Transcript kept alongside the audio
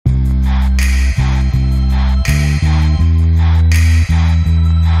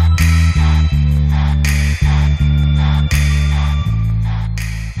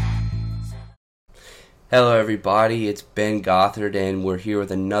Hello, everybody. It's Ben Gothard, and we're here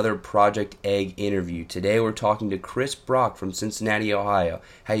with another Project Egg interview. Today, we're talking to Chris Brock from Cincinnati, Ohio.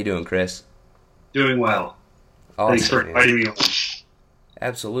 How you doing, Chris? Doing well. Thanks Awesome, for man. inviting me on.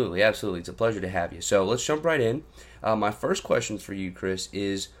 Absolutely, absolutely. It's a pleasure to have you. So let's jump right in. My first question for you, Chris,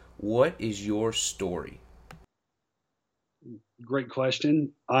 is what is your story? Great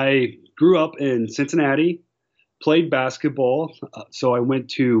question. I grew up in Cincinnati, played basketball. So I went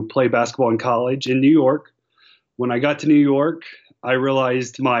to play basketball in college in New York. When I got to New York, I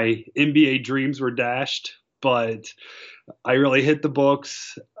realized my NBA dreams were dashed, but I really hit the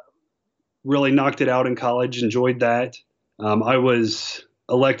books, really knocked it out in college, enjoyed that. I was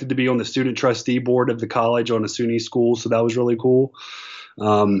elected to be on the student trustee board of the college on a SUNY school, so that was really cool.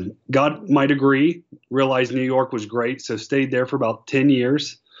 Got my degree, realized New York was great, so stayed there for about 10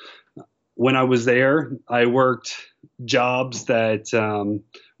 years. When I was there, I worked jobs that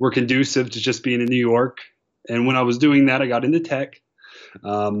were conducive to just being in New York. And when I was doing that, I got into tech.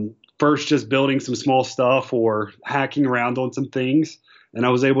 First, just building some small stuff or hacking around on some things. And I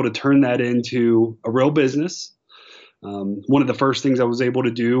was able to turn that into a real business. One of the first things I was able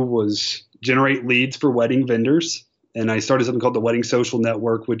to do was generate leads for wedding vendors. And I started something called the Wedding Social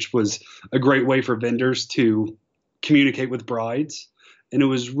Network, which was a great way for vendors to communicate with brides. And it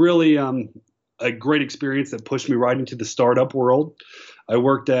was really a great experience that pushed me right into the startup world. I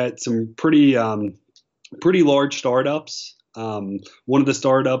worked at some pretty large startups. One of the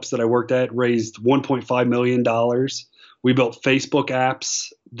startups that I worked at raised $1.5 million. We built Facebook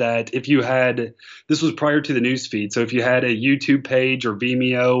apps that if you had, this was prior to the news feed. So if you had a YouTube page or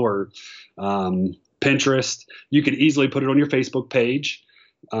Vimeo or Pinterest, you could easily put it on your Facebook page.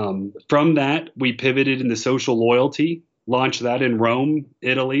 From that, we pivoted into social loyalty, launched that in Rome,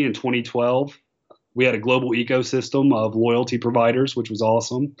 Italy in 2012. We had a global ecosystem of loyalty providers, which was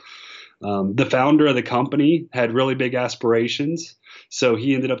awesome. The founder of the company had really big aspirations. So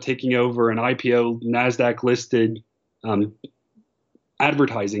he ended up taking over an IPO NASDAQ listed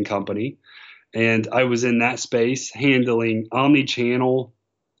advertising company. And I was in that space handling omni-channel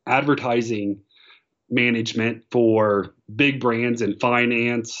advertising management for big brands in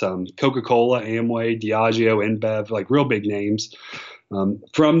finance, Coca-Cola, Amway, Diageo, InBev, like real big names.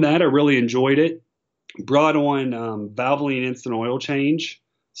 From that, I really enjoyed it. Brought on Valvoline Instant Oil Change.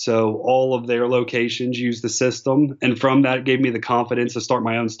 So all of their locations use the system. And from that, it gave me the confidence to start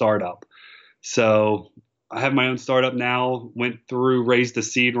my own startup. So I have my own startup now, raised a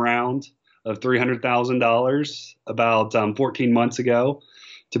seed round of $300,000 about 14 months ago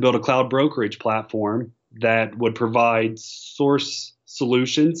to build a cloud brokerage platform that would provide source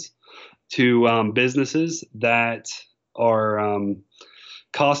solutions to businesses that are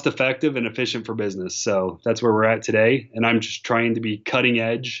cost effective and efficient for business. So that's where we're at today. And I'm just trying to be cutting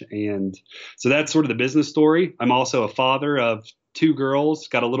edge. And so that's sort of the business story. I'm also a father of two girls,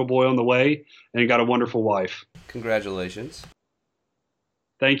 got a little boy on the way, and got a wonderful wife. Congratulations.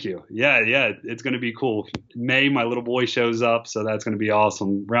 Thank you. Yeah, it's going to be cool. May, my little boy shows up, so that's going to be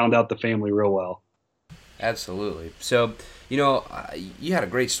awesome. Round out the family real well. Absolutely. So, you had a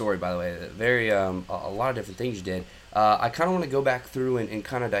great story, by the way. Very, a lot of different things you did. I kind of want to go back through and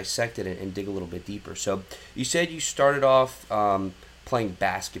kind of dissect it and dig a little bit deeper. So, you said you started off playing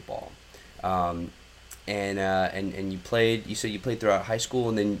basketball, and you played. You said you played throughout high school,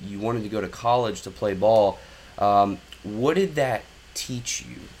 and then you wanted to go to college to play ball. What did that teach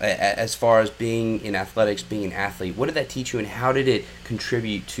you as far as being in athletics, being an athlete? What did that teach you, and how did it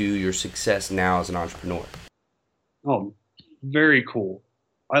contribute to your success now as an entrepreneur? Oh, very cool.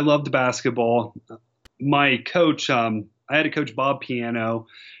 I loved basketball. My coach, I had a coach, Bob Piano.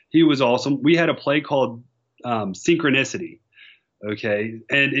 He was awesome. We had a play called Synchronicity. Okay.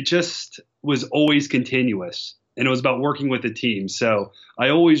 And it just was always continuous. And it was about working with a team. So I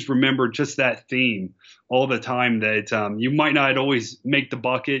always remember just that theme all the time that you might not always make the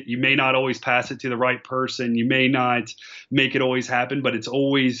bucket. You may not always pass it to the right person. You may not make it always happen, but it's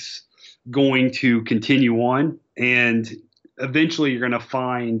always going to continue on. And eventually you're going to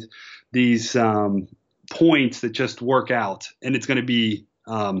find these points that just work out, and it's going to be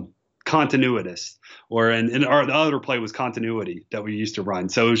continuous. And our the other play was continuity that we used to run.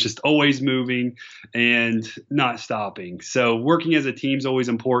 So it was just always moving and not stopping. So working as a team is always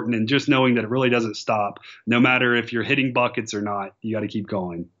important, and just knowing that it really doesn't stop, no matter if you're hitting buckets or not. You got to keep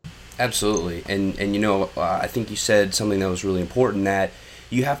going. Absolutely. And I think you said something that was really important, that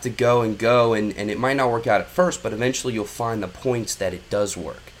you have to go and it might not work out at first, but eventually you'll find the points that it does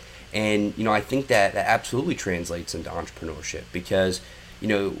work. And, I think that absolutely translates into entrepreneurship, because,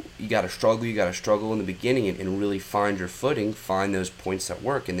 you got to struggle in the beginning and really find your footing, find those points that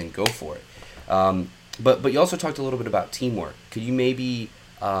work, and then go for it. But you also talked a little bit about teamwork. Could you maybe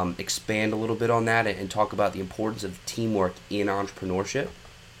expand a little bit on that and talk about the importance of teamwork in entrepreneurship?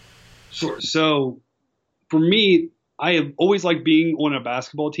 Sure. So for me, I have always liked being on a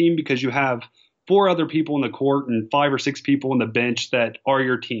basketball team because you have four other people in the court and five or six people on the bench that are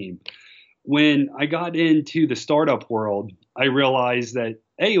your team. When I got into the startup world, I realized that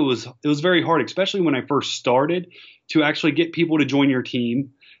it was very hard, especially when I first started, to actually get people to join your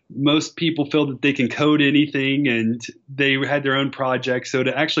team. Most people feel that they can code anything and they had their own projects. So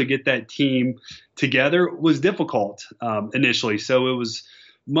to actually get that team together was difficult initially. So it was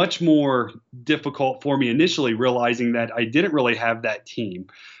much more difficult for me initially, realizing that I didn't really have that team.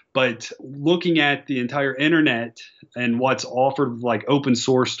 But looking at the entire internet and what's offered like open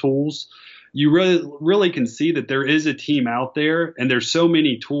source tools, you really can see that there is a team out there and there's so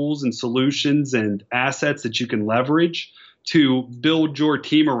many tools and solutions and assets that you can leverage to build your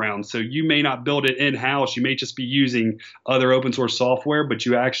team around. So you may not build it in house. You may just be using other open source software, but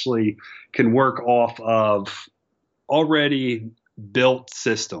you actually can work off of already built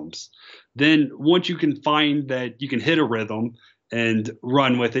systems. Then once you can find that you can hit a rhythm and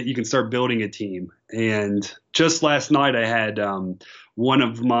run with it, you can start building a team. And just last night, I had one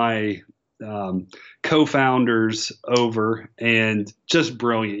of my co-founders over, and just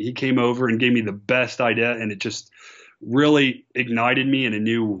brilliant. He came over and gave me the best idea, and it just really ignited me in a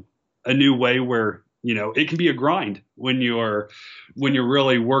new way where, you know, it can be a grind when you're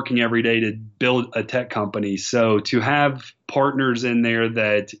really working every day to build a tech company. So to have partners in there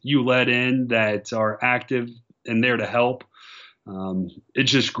that you let in that are active and there to help,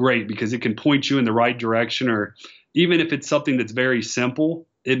 it's just great because it can point you in the right direction. Or even if it's something that's very simple,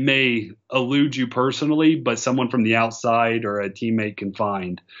 it may elude you personally, but someone from the outside or a teammate can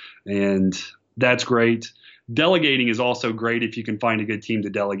find. And that's great. Delegating is also great if you can find a good team to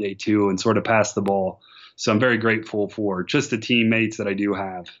delegate to and sort of pass the ball. So I'm very grateful for just the teammates that I do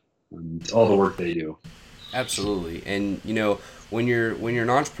have and all the work they do. Absolutely. And you know, when you're an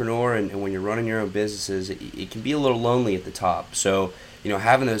entrepreneur and when you're running your own businesses, it can be a little lonely at the top. So, you know,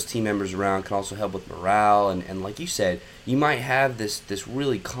 having those team members around can also help with morale, and like you said, you might have this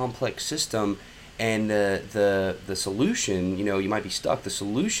really complex system, and the solution, you know, you might be stuck. The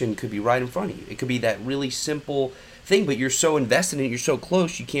solution could be right in front of you. It could be that really simple thing, but you're so invested in it, you're so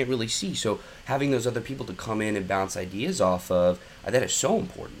close, you can't really see. So having those other people to come in and bounce ideas off of, that is so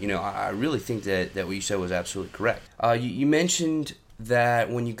important. You know, I really think that what you said was absolutely correct. You mentioned that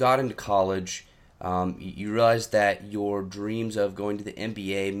when you got into college, you realized that your dreams of going to the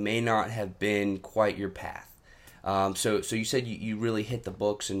NBA may not have been quite your path. So you said you really hit the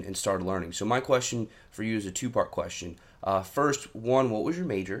books and started learning. So my question for you is a two-part question. First, one, what was your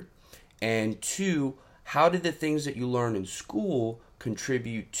major? And two, how did the things that you learned in school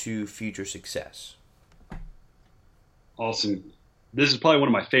contribute to future success? Awesome. This is probably one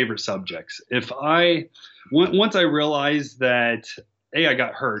of my favorite subjects. Once I realized that, I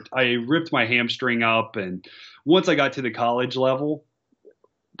got hurt, I ripped my hamstring up. And once I got to the college level,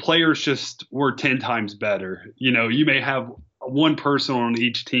 players just were 10 times better. You know, you may have one person on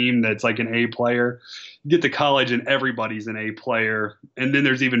each team that's like an A player. You get to college and everybody's an A player. And then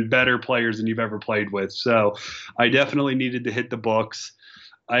there's even better players than you've ever played with. So I definitely needed to hit the books.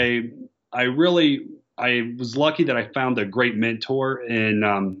 I was lucky that I found a great mentor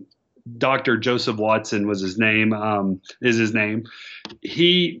in Dr. Joseph Watson was his name, is his name.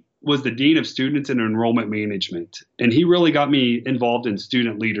 He was the dean of students and enrollment management, and he really got me involved in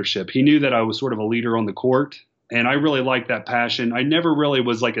student leadership. He knew that I was sort of a leader on the court, and I really liked that passion. I never really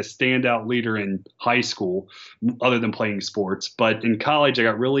was like a standout leader in high school other than playing sports, but in college I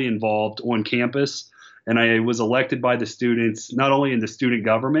got really involved on campus, and I was elected by the students, not only in the student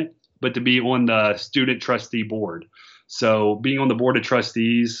government, but to be on the student trustee board. So being on the board of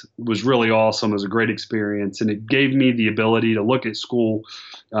trustees was really awesome. It was a great experience, and it gave me the ability to look at school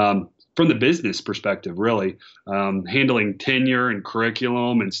from the business perspective, really, handling tenure and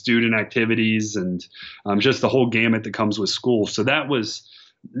curriculum and student activities and just the whole gamut that comes with school. So that was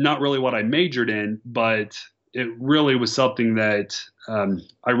not really what I majored in, but it really was something that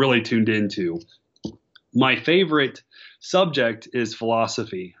I really tuned into. My favorite subject is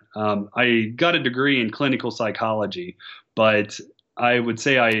philosophy. I got a degree in clinical psychology, but I would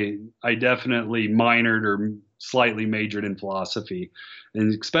say I definitely minored or slightly majored in philosophy,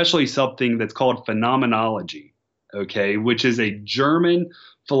 and especially something that's called phenomenology, okay, which is a German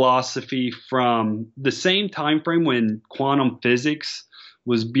philosophy from the same time frame when quantum physics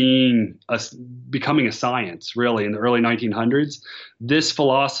was becoming a science, really, in the early 1900s. This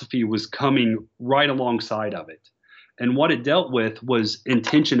philosophy was coming right alongside of it. And what it dealt with was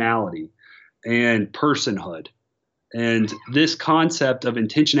intentionality. and personhood. And this concept of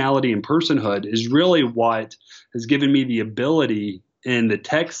intentionality and personhood is really what has given me the ability in the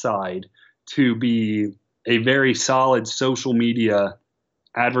tech side to be a very solid social media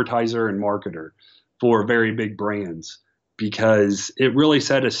advertiser and marketer for very big brands, because it really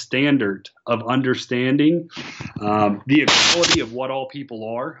set a standard of understanding the equality of what all people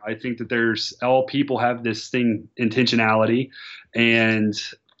are. I think that there's all people have this thing, intentionality. And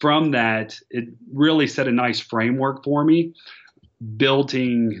from that, it really set a nice framework for me,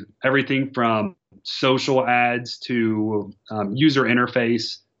 building everything from social ads to user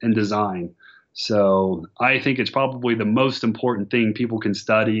interface and design. So I think it's probably the most important thing people can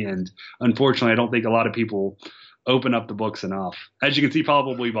study. And unfortunately, I don't think a lot of people open up the books enough. As you can see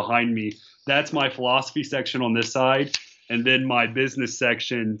probably behind me, that's my philosophy section on this side. And then my business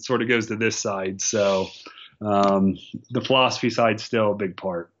section sort of goes to this side. So the philosophy side's still a big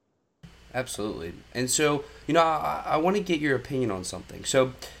part. Absolutely. And so, I want to get your opinion on something.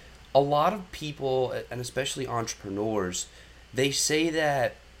 So a lot of people, and especially entrepreneurs, they say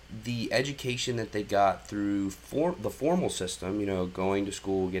that the education that they got through the formal system, going to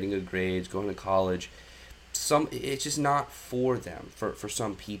school, getting good grades, going to college, it's just not for them, for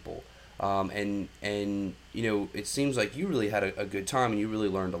some people. And it seems like you really had a good time and you really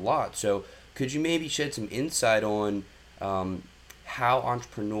learned a lot. So could you maybe shed some insight on how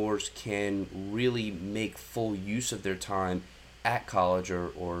entrepreneurs can really make full use of their time at college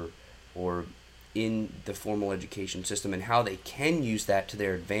or in the formal education system, and how they can use that to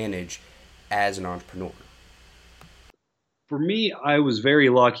their advantage as an entrepreneur? For me, I was very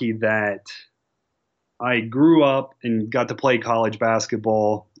lucky that I grew up and got to play college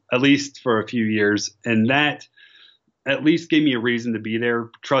basketball, at least for a few years. And that at least gave me a reason to be there.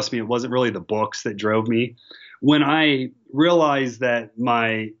 Trust me, it wasn't really the books that drove me. When I realized that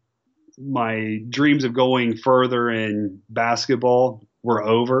my dreams of going further in basketball were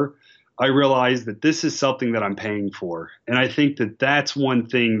over, I realized that this is something that I'm paying for. And I think that that's one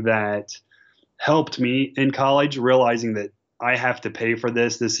thing that helped me in college, realizing that I have to pay for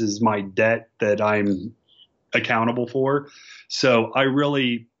this. This is my debt that I'm accountable for. So I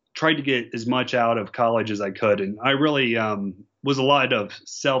really tried to get as much out of college as I could. And I really was a lot of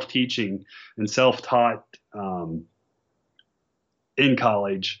self-teaching and self-taught in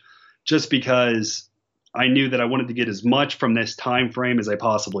college, just because I knew that I wanted to get as much from this time frame as I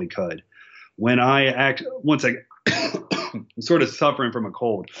possibly could. When once I I'm sort of suffering from a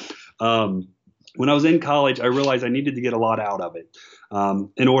cold. When I was in college, I realized I needed to get a lot out of it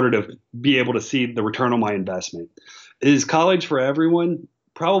in order to be able to see the return on my investment. Is college for everyone?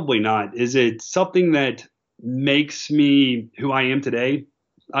 Probably not. Is it something that makes me who I am today?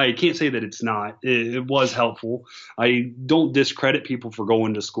 I can't say that it's not. It was helpful. I don't discredit people for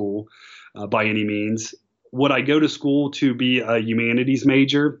going to school by any means. Would I go to school to be a humanities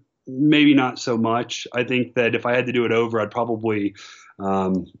major? Maybe not so much. I think that if I had to do it over, I'd probably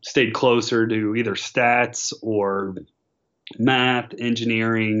stayed closer to either stats or math,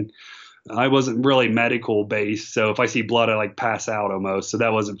 engineering. I wasn't really medical based, so if I see blood, I like pass out almost. So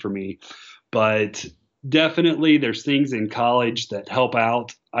that wasn't for me. But definitely, there's things in college that help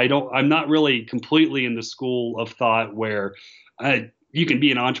out. I'm not really completely in the school of thought where you can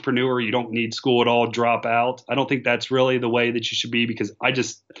be an entrepreneur, you don't need school at all, drop out. I don't think that's really the way that you should be, because I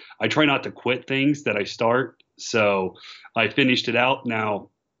try not to quit things that I start. So I finished it out. Now,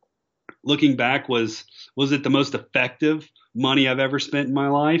 looking back, was it the most effective money I've ever spent in my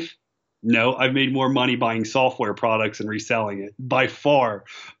life? No, I've made more money buying software products and reselling it by far,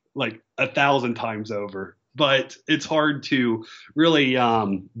 like 1,000 times over. But it's hard to really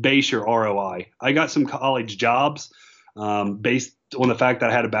base your ROI. I got some college jobs based on the fact that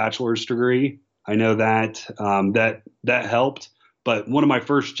I had a bachelor's degree. I know that that helped. But one of my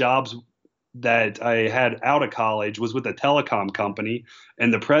first jobs that I had out of college was with a telecom company,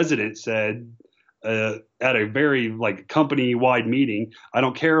 and the president said at a very company-wide meeting, I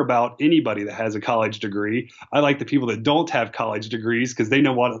don't care about anybody that has a college degree. I like the people that don't have college degrees because they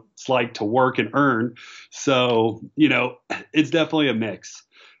know what it's like to work and earn. So, it's definitely a mix.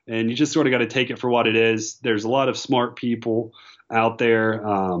 And you just sort of got to take it for what it is. There's a lot of smart people out there,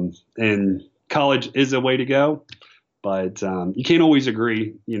 and college is a way to go. But you can't always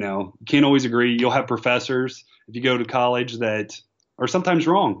agree. You can't always agree. You'll have professors if you go to college that are sometimes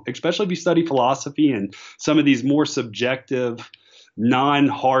wrong, especially if you study philosophy and some of these more subjective,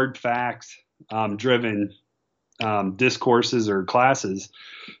 non-hard facts driven discourses or classes.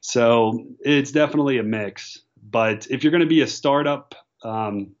 So it's definitely a mix. But if you're going to be a startup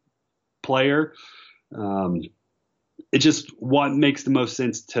player, it just what makes the most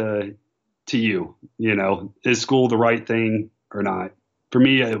sense to to you. Is school the right thing or not? For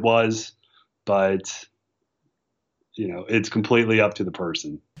me, it was, but it's completely up to the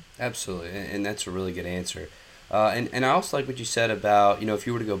person. Absolutely, and that's a really good answer. And I also like what you said about, if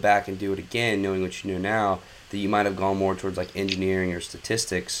you were to go back and do it again, knowing what you know now, that you might have gone more towards like engineering or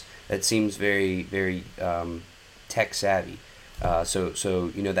statistics. That seems very, very tech savvy. So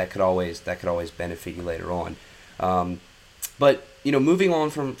that could always benefit you later on. But moving on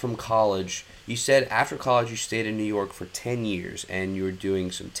from college, you said after college you stayed in New York for 10 years, and you were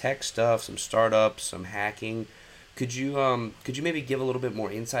doing some tech stuff, some startups, some hacking. Could you maybe give a little bit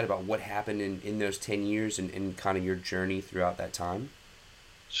more insight about what happened in those 10 years and kind of your journey throughout that time?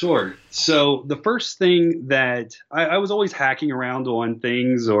 Sure. So the first thing that I was always hacking around on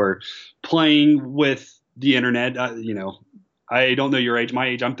things or playing with the internet. I don't know your age. My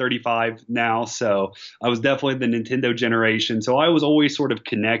age, I'm 35 now. So I was definitely the Nintendo generation. So I was always sort of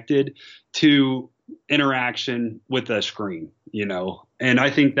connected to interaction with a screen. And I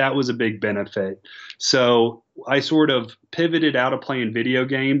think that was a big benefit. So I sort of pivoted out of playing video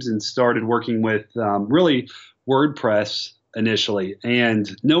games and started working with really WordPress initially. And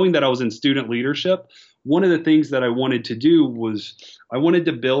knowing that I was in student leadership, one of the things that I wanted to do was I wanted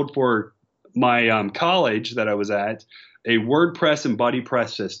to build for my college that I was at a WordPress and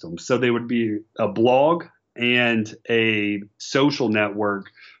BuddyPress system. So they would be a blog and a social network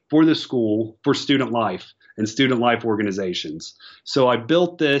for the school for student life and student life organizations. So I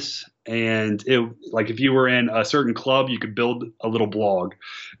built this, and if you were in a certain club, you could build a little blog.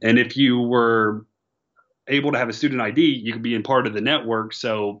 And if you were able to have a student ID, you could be in part of the network.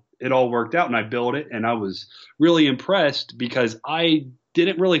 So it all worked out, and I built it, and I was really impressed because I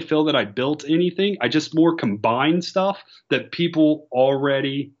didn't really feel that I built anything. I just more combined stuff that people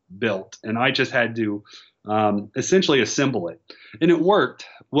already built, and I just had to essentially assemble it, and it worked.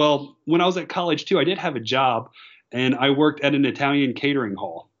 Well, when I was at college too, I did have a job, and I worked at an Italian catering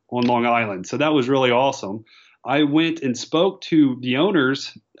hall on Long Island. So that was really awesome. I went and spoke to the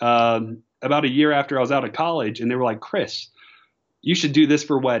owners about a year after I was out of college, and they were like, "Chris, you should do this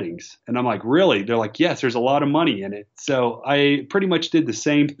for weddings." And I'm like, "Really?" They're like, "Yes, there's a lot of money in it." So I pretty much did the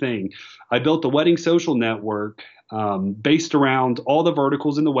same thing. I built the wedding social network based around all the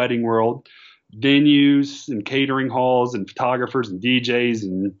verticals in the wedding world: venues and catering halls and photographers and DJs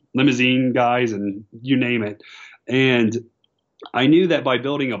and limousine guys and you name it. And I knew that by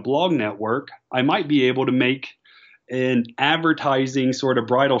building a blog network, I might be able to make an advertising sort of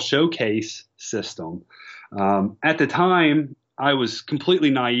bridal showcase system. At the time, I was completely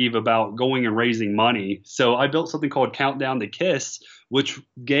naive about going and raising money. So I built something called Countdown to Kiss, which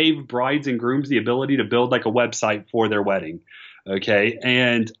gave brides and grooms the ability to build like a website for their wedding. Okay.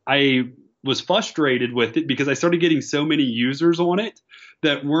 And I was frustrated with it because I started getting so many users on it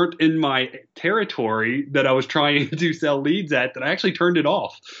that weren't in my territory that I was trying to sell leads at, that I actually turned it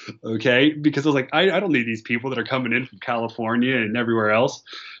off. Okay. Because I was like, I don't need these people that are coming in from California and everywhere else.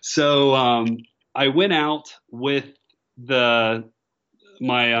 So I went out with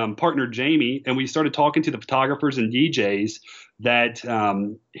my partner Jamie, and we started talking to the photographers and DJs that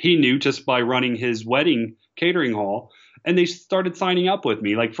he knew just by running his wedding catering hall, and they started signing up with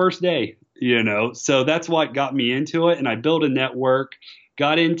me like first day. So that's what got me into it, and I built a network,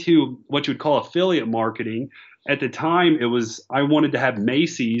 got into what you would call affiliate marketing. At the time, I wanted to have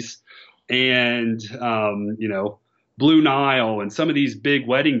Macy's and Blue Nile and some of these big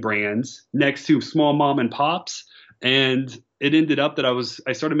wedding brands next to small mom and pops. And it ended up that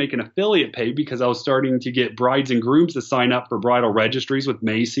I started making affiliate pay because I was starting to get brides and grooms to sign up for bridal registries with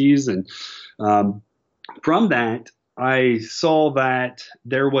Macy's. And from that, I saw that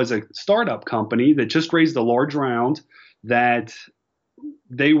there was a startup company that just raised a large round, that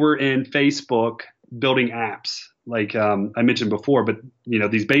they were in Facebook building apps, like I mentioned before, but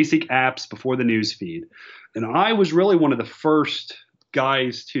these basic apps before the news feed. And I was really one of the first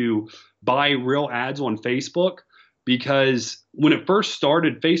guys to buy real ads on Facebook, because when it first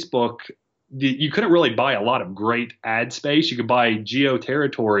started, Facebook, you couldn't really buy a lot of great ad space. You could buy geo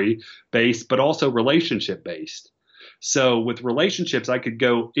territory based, but also relationship based. So with relationships, I could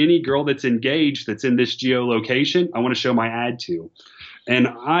go, any girl that's engaged that's in this geolocation, I want to show my ad to. And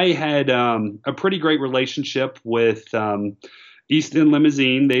I had a pretty great relationship with East End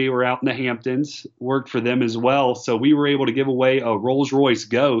Limousine. They were out in the Hamptons, worked for them as well. So we were able to give away a Rolls Royce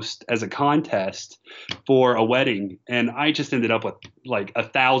Ghost as a contest for a wedding. And I just ended up with like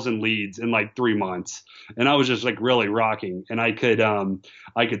 1,000 leads in like 3 months. And I was just like really rocking. And I could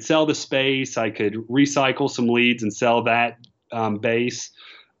sell the space. I could recycle some leads and sell that base.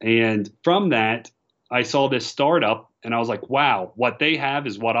 And from that, I saw this startup And I was like, wow, what they have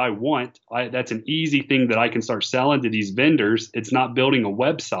is what I want. That's an easy thing that I can start selling to these vendors. It's not building a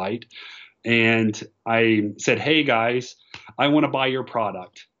website. And I said, hey guys, I want to buy your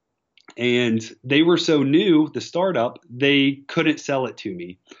product. And they were so new, the startup, they couldn't sell it to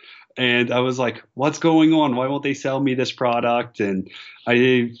me. And I was like, what's going on? Why won't they sell me this product? And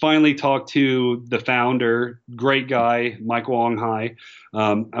I finally talked to the founder, great guy, Michael Onghai.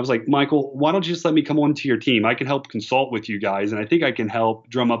 I was like, Michael, why don't you just let me come on to your team? I can help consult with you guys, and I think I can help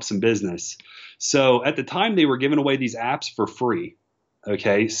drum up some business. So at the time, they were giving away these apps for free.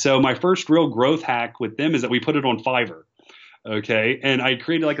 Okay. So my first real growth hack with them is that we put it on Fiverr. Okay. And I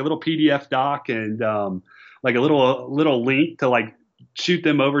created like a little PDF doc and like a little link to like shoot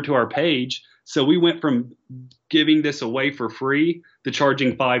them over to our page. So we went from giving this away for free to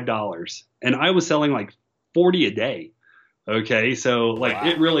charging $5. And I was selling like 40 a day. Okay. So like Wow.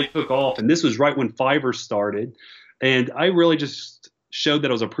 It really took off. And this was right when Fiverr started. And I really just showed that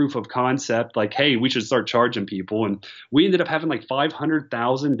it was a proof of concept. Like, hey, we should start charging people. And we ended up having like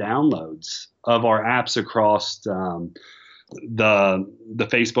 500,000 downloads of our apps across the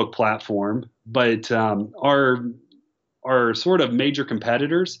Facebook platform. But our sort of major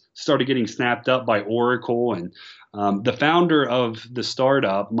competitors started getting snapped up by Oracle. And the founder of the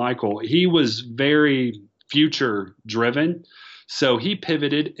startup, Michael, he was very future driven. So he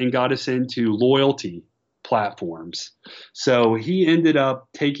pivoted and got us into loyalty platforms. So he ended up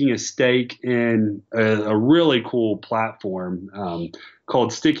taking a stake in a really cool platform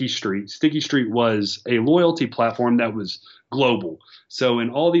called Sticky Street. Sticky Street was a loyalty platform that was global. So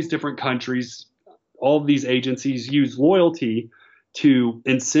in all these different countries, all of these agencies use loyalty to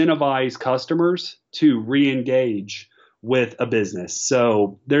incentivize customers to re-engage with a business.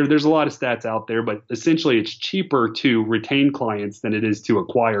 So there's a lot of stats out there, but essentially it's cheaper to retain clients than it is to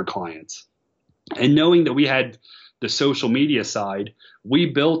acquire clients. And knowing that we had the social media side, we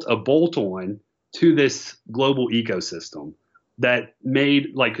built a bolt-on to this global ecosystem that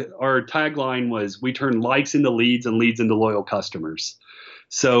made, like, our tagline was, we turn likes into leads and leads into loyal customers.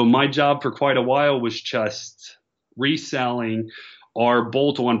 So my job for quite a while was just reselling our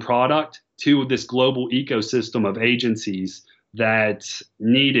bolt-on product to this global ecosystem of agencies that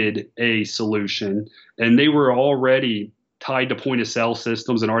needed a solution. And they were already tied to point of sale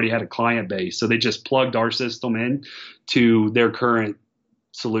systems and already had a client base. So they just plugged our system in to their current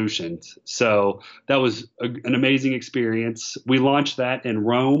solutions. So that was an amazing experience. We launched that in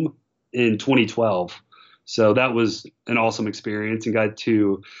Rome in 2012. So that was an awesome experience and got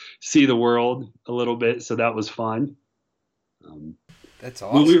to see the world a little bit. So that was fun. That's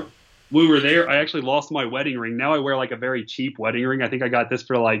awesome. When we were there, I actually lost my wedding ring. Now I wear like a very cheap wedding ring. I think I got this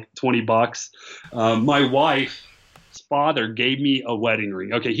for like $20. My wife's father gave me a wedding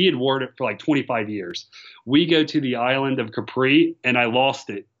ring. Okay, he had worn it for like 25 years. We go to the island of Capri, and I lost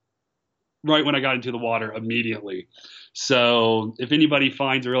it right when I got into the water immediately. So if anybody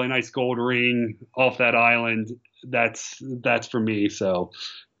finds a really nice gold ring off that island, that's for me. So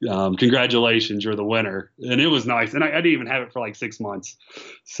congratulations, you're the winner. And it was nice. And I didn't even have it for like 6 months.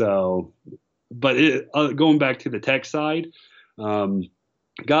 So, but going back to the tech side,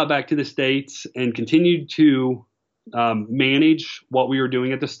 got back to the States and continued to manage what we were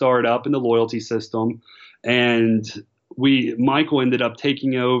doing at the startup and the loyalty system. And Michael ended up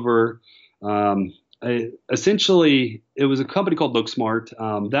taking over. Essentially, it was a company called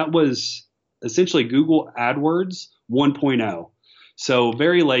LookSmart. That was essentially Google AdWords 1.0. So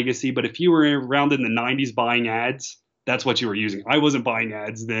very legacy, but if you were around in the 90s buying ads, that's what you were using. I wasn't buying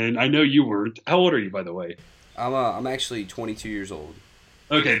ads then. I know you weren't. How old are you, by the way? I'm actually 22 years old.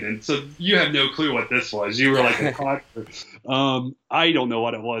 Okay, then. So you have no clue what this was. You were like a I don't know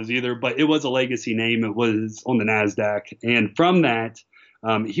what it was either, but it was a legacy name. It was on the NASDAQ. And from that,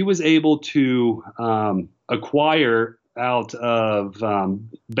 he was able to acquire out of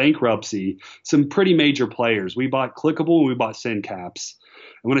bankruptcy some pretty major players. We bought Clickable and we bought SendCaps.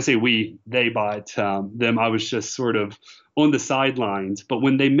 And when I say they bought them, I was just sort of on the sidelines. But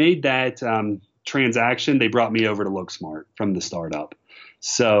when they made that transaction, they brought me over to LookSmart from the startup.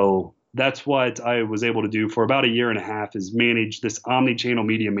 So that's what I was able to do for about a year and a half, is manage this omni-channel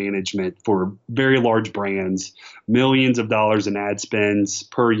media management for very large brands, millions of dollars in ad spends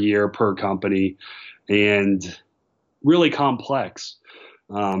per year per company, and really complex.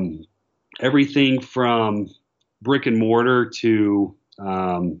 Everything from brick and mortar to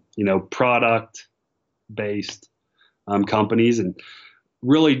product based companies, and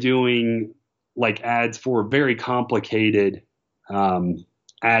really doing like ads for very complicated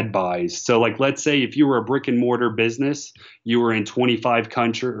ad buys. So like, let's say if you were a brick and mortar business, you were in 25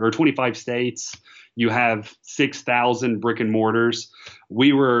 states, you have 6,000 brick and mortars.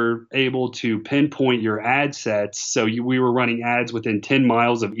 We were able to pinpoint your ad sets. So we were running ads within 10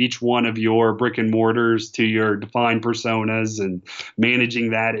 miles of each one of your brick and mortars to your defined personas and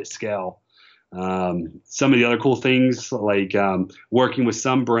managing that at scale. Some of the other cool things like working with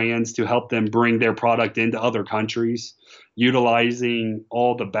some brands to help them bring their product into other countries, utilizing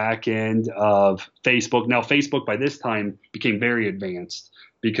all the back end of Facebook. Now, Facebook by this time became very advanced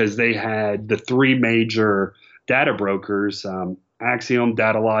because they had the three major data brokers, Axiom,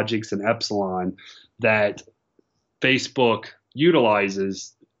 Datalogix, and Epsilon, that Facebook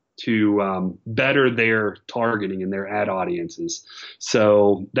utilizes to better their targeting and their ad audiences.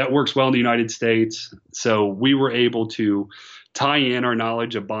 So that works well in the United States. So we were able to tie in our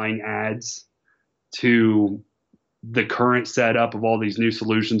knowledge of buying ads to the current setup of all these new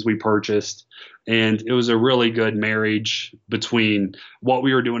solutions we purchased. And it was a really good marriage between what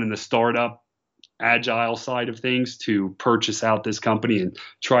we were doing in the startup agile side of things to purchase out this company and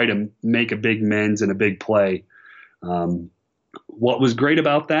try to make a big mends and a big play. What was great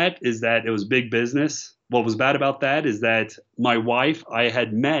about that is that it was big business. What was bad about that is that my wife, I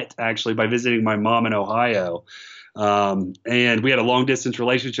had met actually by visiting my mom in Ohio. And we had a long distance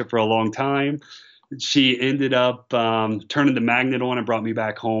relationship for a long time. She ended up turning the magnet on and brought me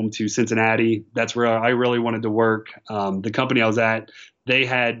back home to Cincinnati. That's where I really wanted to work. The company I was at, they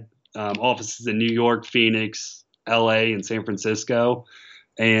had offices in New York, Phoenix, LA, and San Francisco.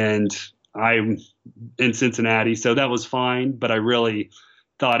 And I'm in Cincinnati, so that was fine. But I really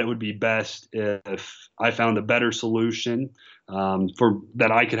thought it would be best if I found a better solution for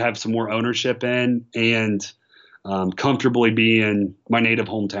that I could have some more ownership in and comfortably be in my native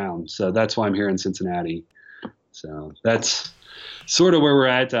hometown. So that's why I'm here in Cincinnati. So that's sort of where we're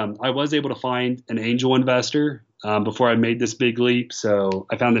at. I was able to find an angel investor before I made this big leap. So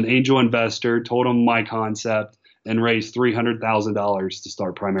I found an angel investor, told him my concept, and raised $300,000 to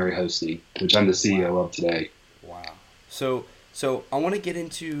start Primary Hosting, which I'm the CEO of today. Wow. So I want to get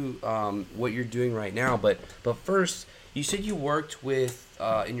into what you're doing right now, but first, you said you worked with,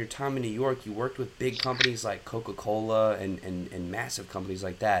 in your time in New York, you worked with big companies like Coca-Cola and massive companies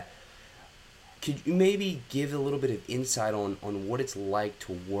like that. Could you maybe give a little bit of insight on what it's like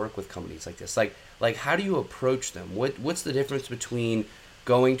to work with companies like this? Like how do you approach them? What's the difference between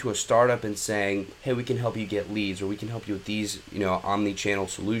going to a startup and saying, hey, we can help you get leads, or we can help you with these, omni-channel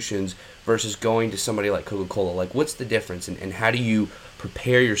solutions, versus going to somebody like Coca-Cola? Like, what's the difference, and how do you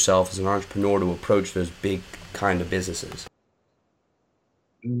prepare yourself as an entrepreneur to approach those big kind of businesses?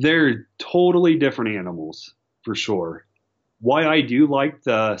 They're totally different animals, for sure. Why I do like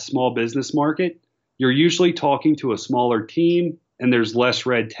the small business market, you're usually talking to a smaller team and there's less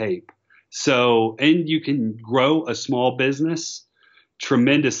red tape. So, and you can grow a small business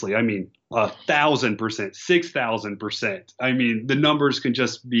tremendously. I mean, 1,000%, 6,000%. I mean, the numbers can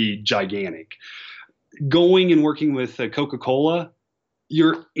just be gigantic. Going and working with Coca-Cola,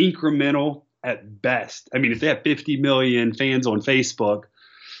 you're incremental at best. I mean, if they have 50 million fans on Facebook,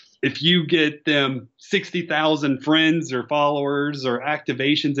 if you get them 60,000 friends or followers or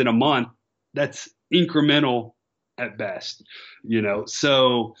activations in a month, that's incremental at best,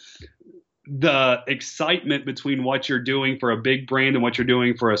 So the excitement between what you're doing for a big brand and what you're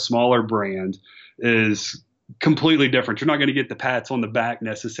doing for a smaller brand is completely different. You're not going to get the pats on the back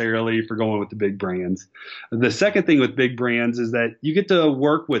necessarily for going with the big brands. The second thing with big brands is that you get to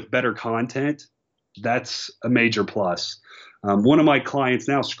work with better content. That's a major plus. One of my clients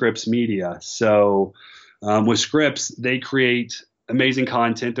now, Scripps Media. So with Scripps, they create amazing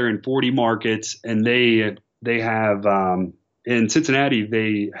content. They're in 40 markets, and they have in Cincinnati,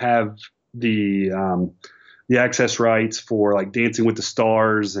 they have the access rights for like Dancing with the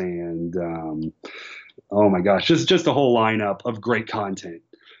Stars and oh my gosh, just a whole lineup of great content.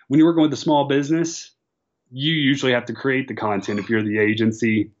 When you're working with a small business, you usually have to create the content if you're the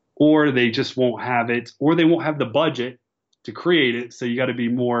agency, or they just won't have it, or they won't have the budget to create it. So you got to be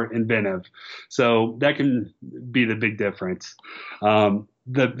more inventive. So that can be the big difference.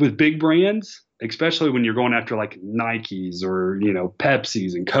 With big brands, especially when you're going after like Nikes or,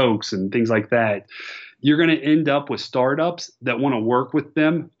 Pepsis and Cokes and things like that, you're going to end up with startups that want to work with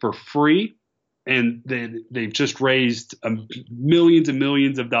them for free. And they've just raised millions and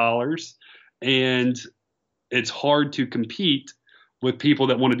millions of dollars. And it's hard to compete with people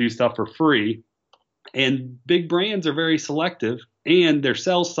that want to do stuff for free. And big brands are very selective, and their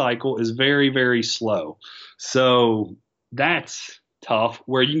sales cycle is very, very slow. So that's tough,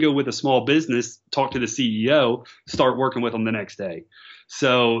 where you can go with a small business, talk to the CEO, start working with them the next day.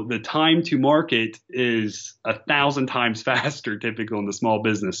 So the time to market is 1,000 times faster typically in the small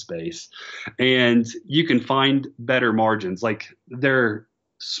business space. And you can find better margins. Like they're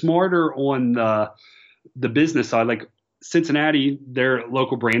smarter on the business side. Like Cincinnati, their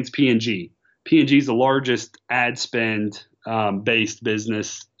local brands, P&G. P&G is the largest ad spend based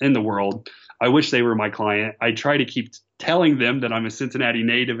business in the world. I wish they were my client. I try to keep telling them that I'm a Cincinnati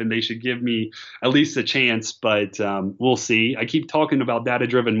native and they should give me at least a chance, but we'll see. I keep talking about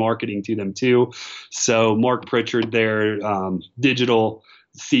data-driven marketing to them too. So Mark Pritchard, their digital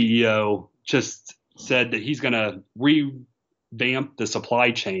CEO, just said that he's going to revamp the supply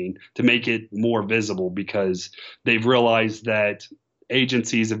chain to make it more visible because they've realized that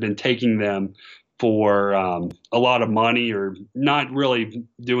agencies have been taking them for a lot of money or not really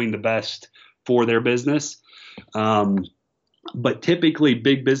doing the best for their business. But typically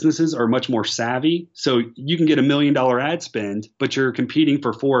big businesses are much more savvy. So you can get $1 million ad spend, but you're competing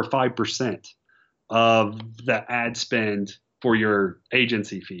for 4 or 5% of the ad spend for your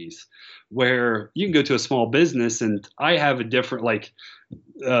agency fees, where you can go to a small business. And I have a different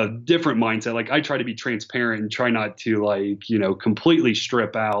mindset. Like I try to be transparent and try not to completely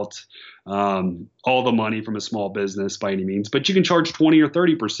strip out all the money from a small business by any means, but you can charge 20 or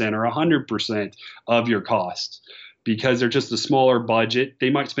 30% or 100% of your costs because they're just a smaller budget.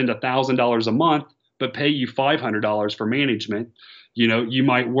 They might spend $1,000 a month, but pay you $500 for management. You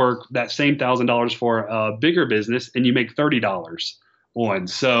might work that same $1,000 for a bigger business and you make $30 on.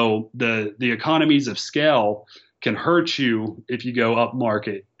 So the economies of scale can hurt you if you go up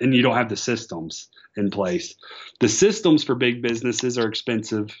market and you don't have the systems in place. The systems for big businesses are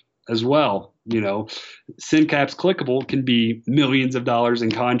expensive as well. SendCap's Clickable can be millions of dollars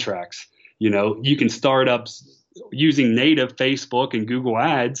in contracts. You can start up using native Facebook and Google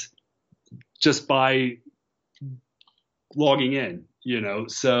Ads just by logging in,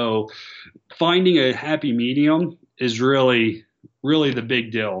 so finding a happy medium is really, really the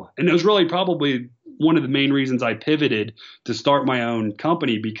big deal. And it was really probably one of the main reasons I pivoted to start my own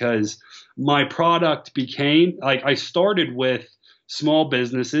company, because my product became I started with small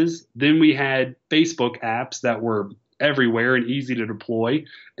businesses. Then we had Facebook apps that were everywhere and easy to deploy.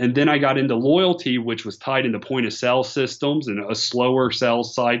 And then I got into loyalty, which was tied into point of sale systems and a slower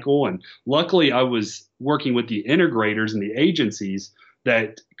sales cycle. And luckily I was working with the integrators and the agencies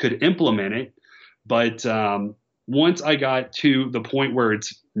that could implement it. But once I got to the point where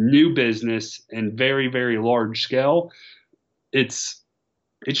it's new business and very, very large scale, it's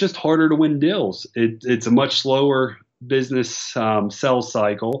just harder to win deals. It's a much slower business sales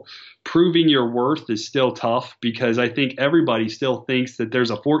cycle. Proving your worth is still tough because I think everybody still thinks that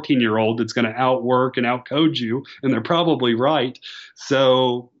there's a 14-year-old that's going to outwork and outcode you, and they're probably right.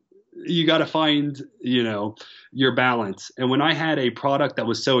 So you got to find, your balance. And when I had a product that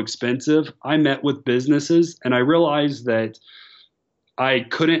was so expensive, I met with businesses and I realized that I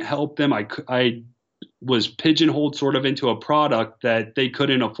couldn't help them. I was pigeonholed sort of into a product that they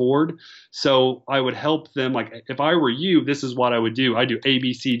couldn't afford. So I would help them. Like if I were you, this is what I would do. I do A,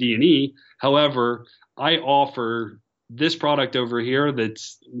 B, C, D, and E. However, I offer this product over here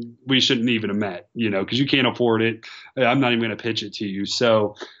we shouldn't even have met, because you can't afford it. I'm not even going to pitch it to you.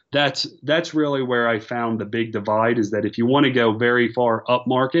 So that's really where I found the big divide, is that if you want to go very far up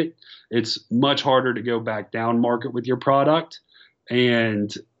market, it's much harder to go back down market with your product.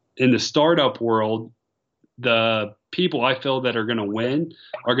 And in the startup world, the people I feel that are going to win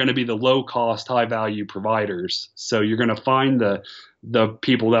are going to be the low cost, high value providers. So you're going to find the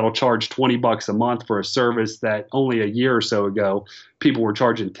people that'll charge $20 a month for a service that only a year or so ago, people were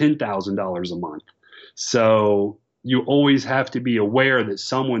charging $10,000 a month. So you always have to be aware that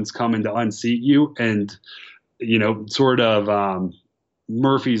someone's coming to unseat you, and, sort of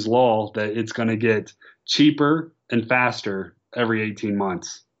Murphy's Law, that it's going to get cheaper and faster every 18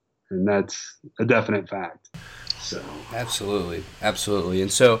 months. And that's a definite fact. So absolutely,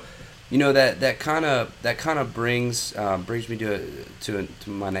 and so that kind of brings me to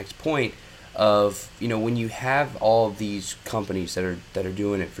my next point of when you have all of these companies that are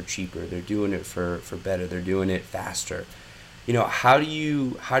doing it for cheaper, they're doing it for better, they're doing it faster. How do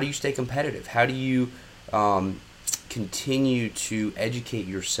you stay competitive? How do you continue to educate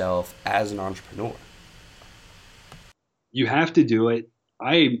yourself as an entrepreneur? You have to do it.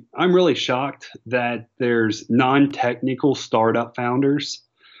 I'm really shocked that there's non-technical startup founders.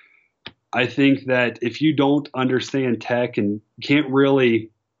 I think that if you don't understand tech and can't really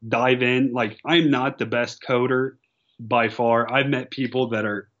dive in, like I'm not the best coder by far. I've met people that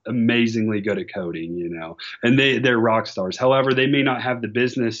are amazingly good at coding, and they're rock stars. However, they may not have the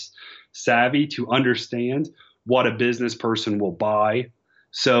business savvy to understand what a business person will buy.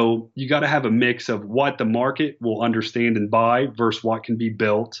 So you got to have a mix of what the market will understand and buy versus what can be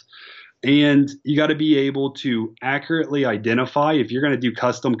built. And you got to be able to accurately identify if you're going to do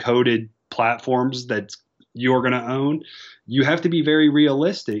custom coded platforms that you're going to own. You have to be very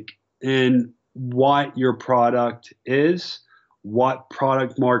realistic in what your product is, what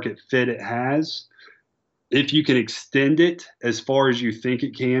product market fit it has. If you can extend it as far as you think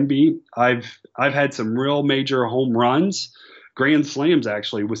it can be, I've had some real major home runs, grand slams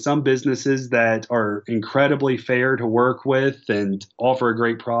actually, with some businesses that are incredibly fair to work with and offer a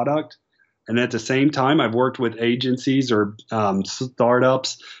great product. And at the same time, I've worked with agencies or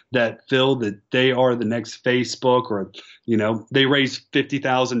startups that feel that they are the next Facebook, or they raise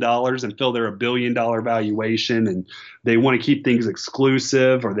 $50,000 and feel they're $1 billion valuation, and they want to keep things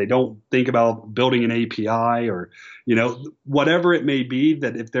exclusive, or they don't think about building an API, or whatever it may be.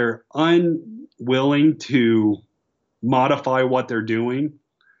 That if they're unwilling to modify what they're doing,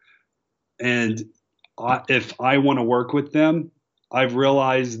 and if I want to work with them, I've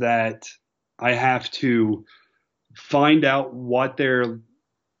realized that I have to find out what their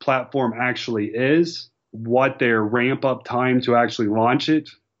platform actually is, what their ramp up time to actually launch it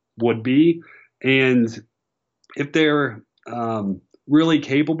would be, and if they're really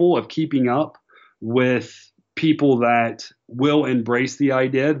capable of keeping up with people that will embrace the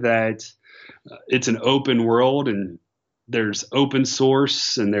idea that it's an open world and there's open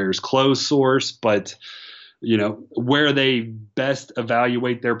source and there's closed source, but where they best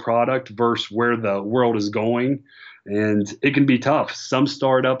evaluate their product versus where the world is going. And it can be tough. Some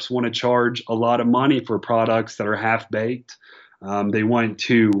startups want to charge a lot of money for products that are half baked. They want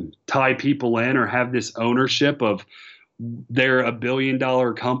to tie people in or have this ownership of they're $1 billion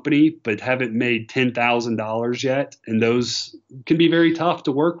company, but haven't made $10,000 yet. And those can be very tough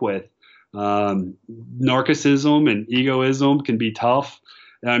to work with. Narcissism and egoism can be tough.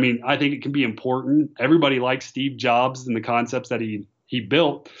 I mean, I think it can be important. Everybody likes Steve Jobs and the concepts that he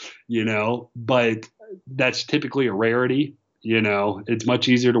built, but that's typically a rarity. It's much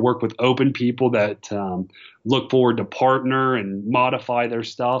easier to work with open people that look forward to partner and modify their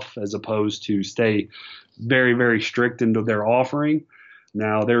stuff as opposed to stay very, very strict into their offering.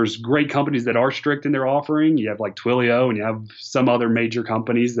 Now, there's great companies that are strict in their offering. You have like Twilio, and you have some other major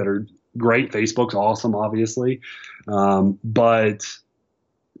companies that are great. Facebook's awesome, obviously. But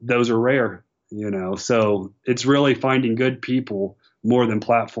those are rare, so it's really finding good people more than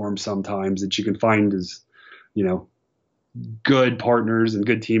platforms sometimes that you can find as, good partners and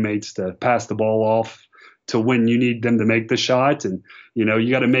good teammates to pass the ball off to when you need them to make the shot. And,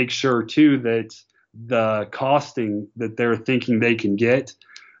 you got to make sure too that the costing that they're thinking they can get,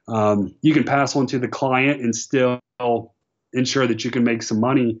 you can pass on to the client and still ensure that you can make some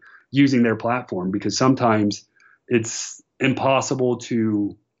money using their platform, because sometimes it's impossible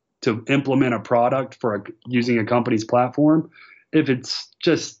to implement a product using a company's platform if it's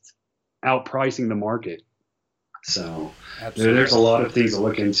just outpricing the market. So there's a lot of things to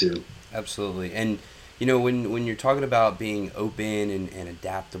look into. Absolutely. And, when you're talking about being open and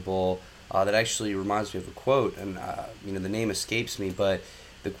adaptable, that actually reminds me of a quote, and, the name escapes me, but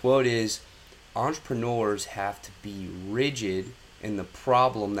the quote is, entrepreneurs have to be rigid in the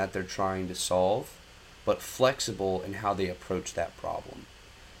problem that they're trying to solve, but flexible in how they approach that problem.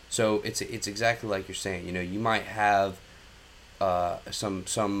 So it's exactly like you're saying. You might have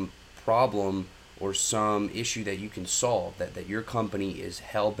some problem or some issue that you can solve, that your company is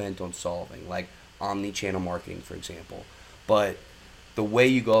hell bent on solving, like omni-channel marketing, for example. But the way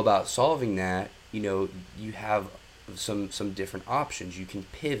you go about solving that, you have some different options. You can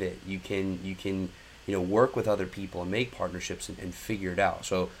pivot. You can work with other people and make partnerships and figure it out.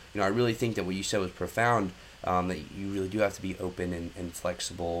 So I really think that what you said was profound. That you really do have to be open and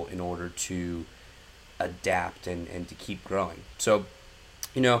flexible in order to adapt and to keep growing. So,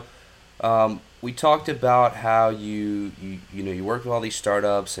 we talked about how you worked with all these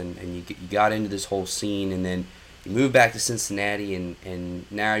startups and you got into this whole scene, and then you moved back to Cincinnati, and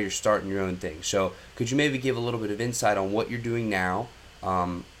now you're starting your own thing. So could you maybe give a little bit of insight on what you're doing now,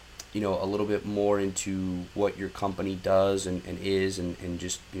 a little bit more into what your company does and is, and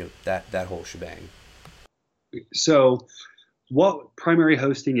just that whole shebang? So what Primary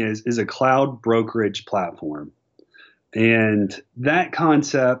Hosting is a cloud brokerage platform. And that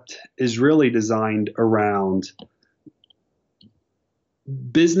concept is really designed around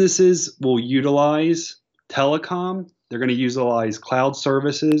businesses will utilize telecom They're going to utilize cloud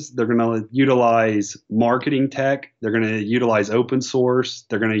services. They're going to utilize marketing tech. They're going to utilize open source.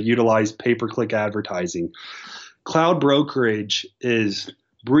 They're going to utilize pay-per-click advertising. Cloud brokerage is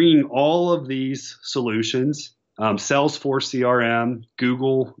bringing all of these solutions, Salesforce CRM,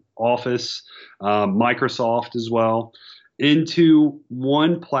 Google Office, Microsoft as well, into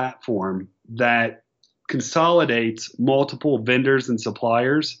one platform that consolidates multiple vendors and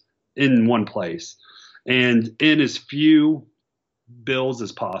suppliers in one place and in as few bills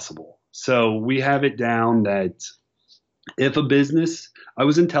as possible. So we have it down that if a business, I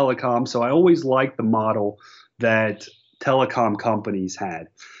was in telecom, so I always liked the model that telecom companies had.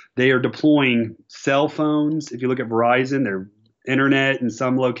 They are deploying cell phones. If you look at Verizon, they're internet in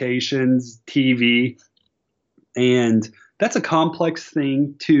some locations, TV, and that's a complex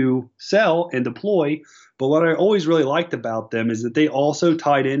thing to sell and deploy. But what I always really liked about them is that they also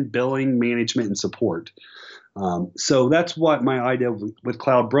tied in billing, management, and support. So that's what my idea with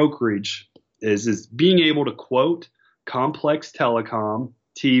cloud brokerage is being able to quote complex telecom,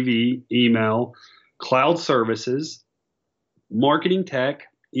 TV, email, cloud services, marketing tech,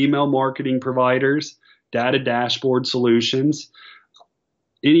 email marketing providers, data dashboard solutions,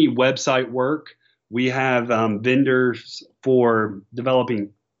 any website work. We have vendors for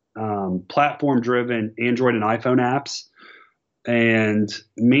developing platform-driven Android and iPhone apps and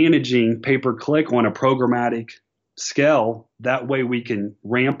managing pay-per-click on a programmatic scale. That way we can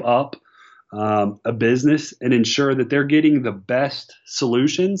ramp up a business and ensure that they're getting the best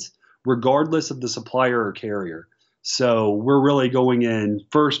solutions regardless of the supplier or carrier. So we're really going in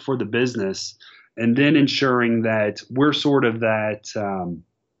first for the business and then ensuring that we're sort of that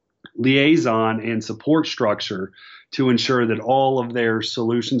liaison and support structure to ensure that all of their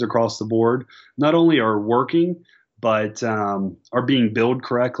solutions across the board not only are working, but are being billed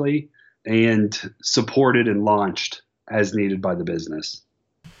correctly and supported and launched as needed by the business.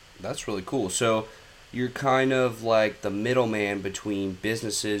 That's really cool. So you're kind of like the middleman between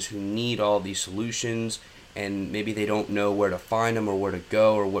businesses who need all these solutions and maybe they don't know where to find them or where to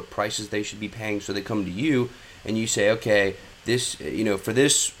go or what prices they should be paying. So they come to you and you say, okay, this, for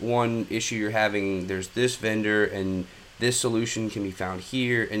this one issue you're having, there's this vendor and this solution can be found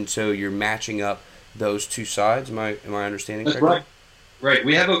here. And so you're matching up those two sides. Am I understanding correctly? That's right.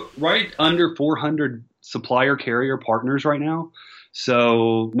 We have right under 400 supplier carrier partners right now.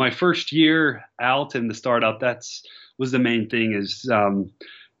 So my first year out in the startup, was the main thing is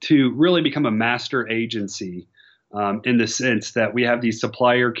to really become a master agency in the sense that we have these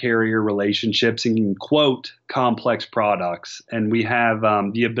supplier carrier relationships and can quote complex products. And we have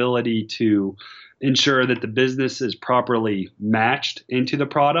the ability to ensure that the business is properly matched into the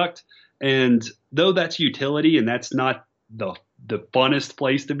product. And though that's utility and that's not the funnest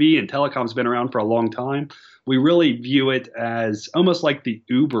place to be, and telecom's been around for a long time, we really view it as almost like the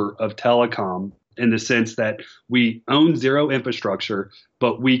Uber of telecom in the sense that we own zero infrastructure,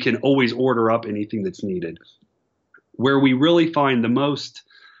 but we can always order up anything that's needed. Where we really find the most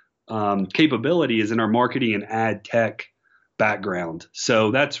capability is in our marketing and ad tech background.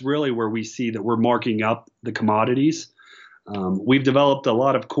 So that's really where we see that we're marking up the commodities. We've developed a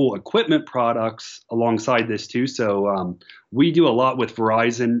lot of cool equipment products alongside this too. So we do a lot with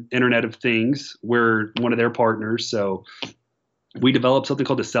Verizon Internet of Things. We're one of their partners. So we developed something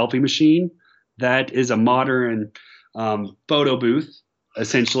called the Selfie Machine. That is a modern photo booth,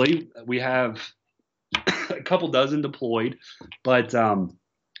 essentially. We have a couple dozen deployed, but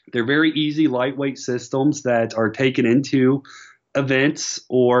they're very easy, lightweight systems that are taken into events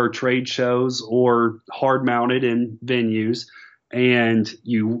or trade shows or hard mounted in venues, and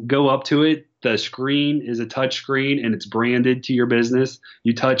you go up to it. The screen is a touch screen and it's branded to your business.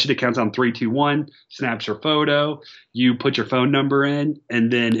 You touch it, it counts on 3, 2, 1, snaps your photo. You put your phone number in,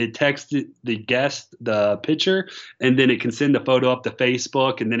 and then it texts the guest the picture, and then it can send the photo up to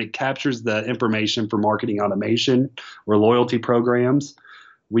Facebook, and then it captures the information for marketing automation or loyalty programs.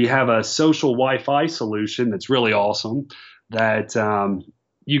 We have a social Wi-Fi solution that's really awesome. That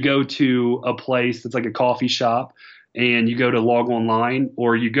you go to a place that's like a coffee shop and you go to log online,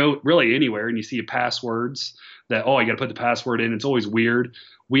 or you go really anywhere and you see passwords that, you got to put the password in. It's always weird.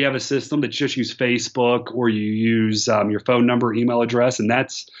 We have a system that just use Facebook, or you use your phone number, email address, and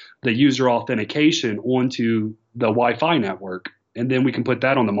that's the user authentication onto the Wi-Fi network. And then we can put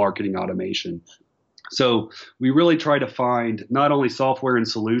that on the marketing automation. So we really try to find not only software and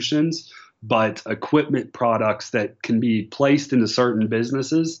solutions, but equipment products that can be placed into certain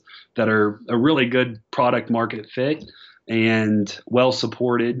businesses that are a really good product market fit and well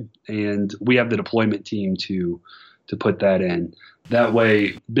supported. And we have the deployment team to put that in. That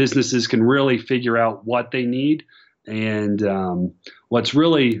way businesses can really figure out what they need And what's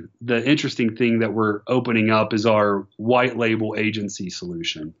really the interesting thing that we're opening up is our white label agency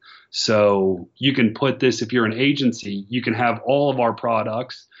solution. So you can put this, if you're an agency, you can have all of our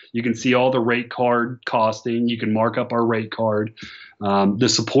products. You can see all the rate card costing. You can mark up our rate card. The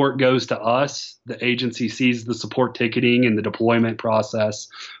support goes to us. The agency sees the support ticketing and the deployment process,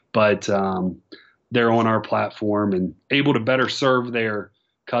 but they're on our platform and able to better serve their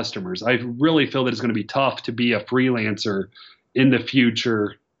customers. I really feel that it's going to be tough to be a freelancer in the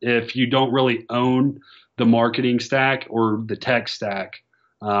future if you don't really own the marketing stack or the tech stack.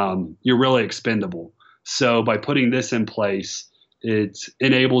 You're really expendable. So by putting this in place, it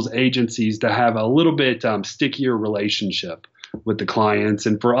enables agencies to have a little bit stickier relationship with the clients.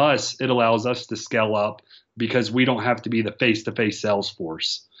 And for us, it allows us to scale up because we don't have to be the face-to-face sales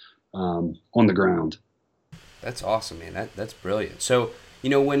force on the ground. That's awesome, man. That's brilliant. So,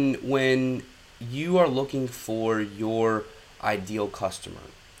 when you are looking for your ideal customer,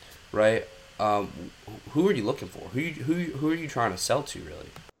 right? Who are you looking for? Who are you trying to sell to, really?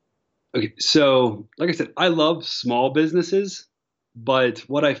 Okay, so like I said, I love small businesses, but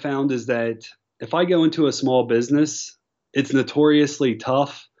what I found is that if I go into a small business, it's notoriously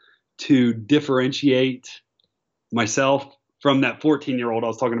tough to differentiate myself from that 14-year-old I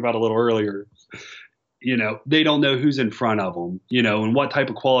was talking about a little earlier. They don't know who's in front of them, and what type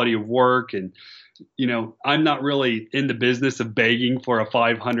of quality of work. And, I'm not really in the business of begging for a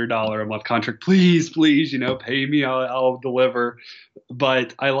 $500 a month contract. Please, please, pay me, I'll deliver.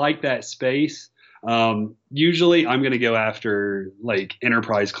 But I like that space. Usually I'm going to go after like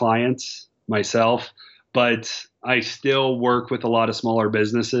enterprise clients myself, but I still work with a lot of smaller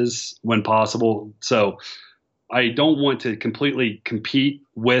businesses when possible. So I don't want to completely compete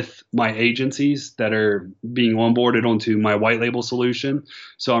with my agencies that are being onboarded onto my white label solution.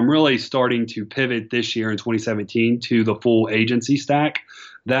 So I'm really starting to pivot this year in 2017 to the full agency stack.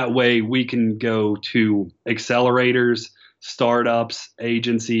 That way we can go to accelerators, startups,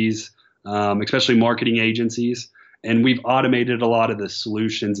 agencies, especially marketing agencies. And we've automated a lot of the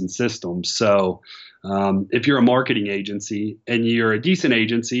solutions and systems. So if you're a marketing agency and you're a decent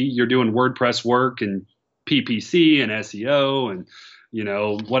agency, you're doing WordPress work and PPC and SEO and,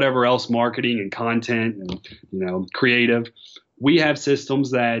 whatever else, marketing and content and, creative. We have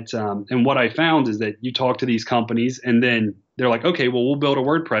systems that, and what I found is that you talk to these companies and then they're like, okay, well, we'll build a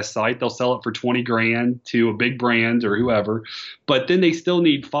WordPress site. They'll sell it for 20 grand to a big brand or whoever, but then they still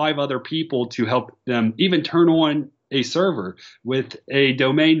need 5 other people to help them even turn on a server with a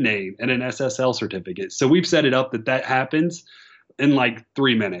domain name and an SSL certificate. So we've set it up that happens in like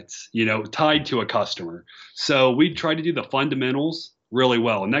 3 minutes, tied to a customer. So we try to do the fundamentals really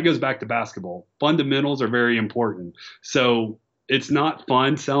well. And that goes back to basketball. Fundamentals are very important. So it's not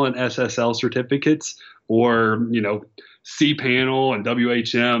fun selling SSL certificates or, cPanel and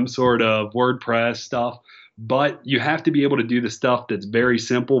WHM sort of WordPress stuff. But you have to be able to do the stuff that's very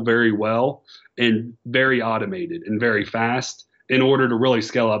simple, very well, and very automated and very fast in order to really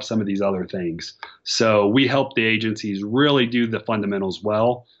scale up some of these other things. So we help the agencies really do the fundamentals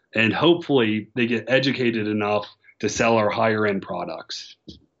well, and hopefully they get educated enough to sell our higher end products.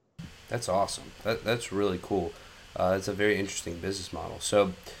 That's awesome. That's really cool. It's a very interesting business model.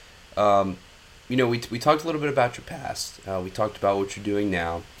 So, we talked a little bit about your past. We talked about what you're doing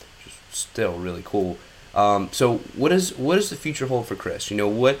now, which is still really cool. So what does the future hold for Chris?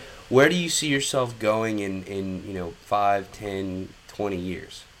 Where do you see yourself going in 5, 10, 20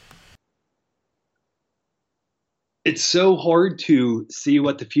 years? It's so hard to see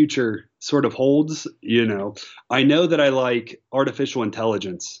what the future sort of holds. I know that I like artificial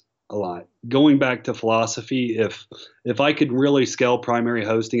intelligence a lot. Going back to philosophy, if I could really scale primary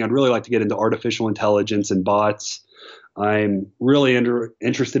hosting, I'd really like to get into artificial intelligence and bots. I'm really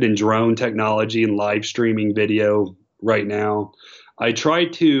interested in drone technology and live streaming video right now. I try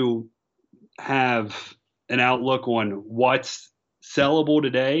to have an outlook on what's sellable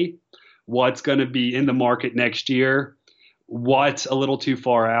today, what's going to be in the market next year, what's a little too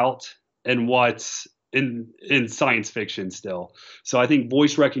far out, and what's in science fiction still. So I think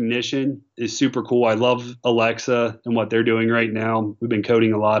voice recognition is super cool. I love Alexa and what they're doing right now. We've been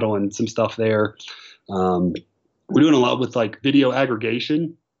coding a lot on some stuff there. We're doing a lot with like video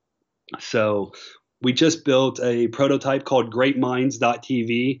aggregation. So we just built a prototype called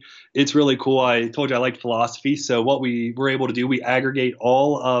greatminds.tv. It's really cool. I told you I like philosophy. So what we were able to do, we aggregate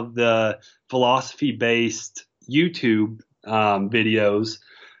all of the philosophy-based YouTube videos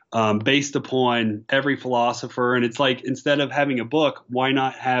based upon every philosopher. And it's like, instead of having a book, why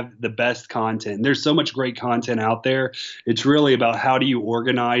not have the best content? There's so much great content out there. It's really about how do you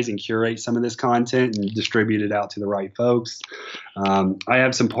organize and curate some of this content and distribute it out to the right folks. I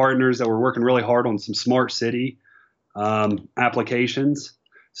have some partners that were working really hard on some smart city applications.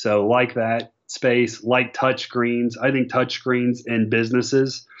 So like that space, like touchscreens. I think touchscreens in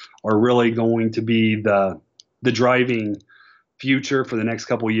businesses are really going to be the driving future for the next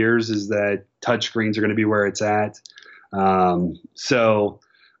couple of years, is that touchscreens are going to be where it's at. So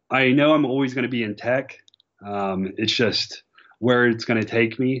I know I'm always going to be in tech. It's just where it's going to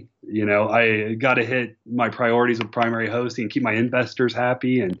take me. I got to hit my priorities with primary hosting and keep my investors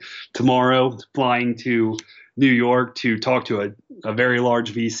happy. And tomorrow, flying to New York to talk to a very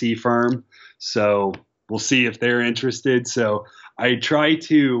large VC firm. So we'll see if they're interested. So I try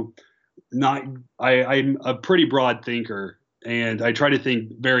to I'm a pretty broad thinker, and I try to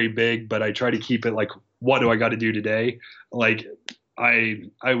think very big, but I try to keep it like, what do I got to do today? Like, I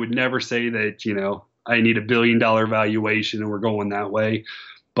would never say that, I need $1 billion valuation and we're going that way.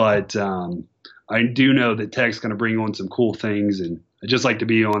 But I do know that tech's going to bring on some cool things, and I just like to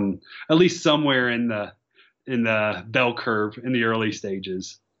be on at least somewhere in the bell curve in the early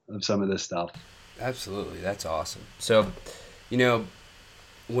stages of some of this stuff. Absolutely. That's awesome. So,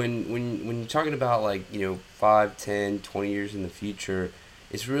 when you're talking about 5, 10, 20 years in the future,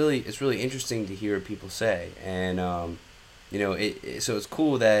 it's really interesting to hear what people say. And so it's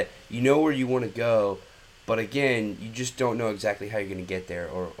cool that you know where you want to go, but again, you just don't know exactly how you're going to get there,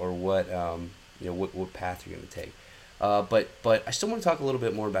 or what what path you're going to take. But I still want to talk a little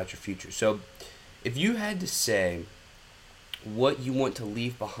bit more about your future. So if you had to say what you want to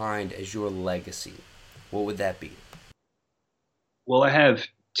leave behind as your legacy, what would that be? Well, I have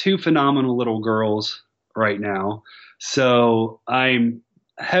two phenomenal little girls right now. So I'm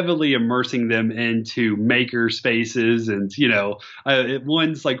heavily immersing them into maker spaces. And,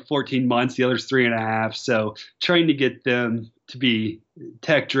 one's like 14 months, the other's 3.5. So trying to get them to be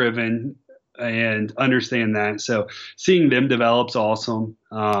tech driven and understand that. So seeing them develop's awesome.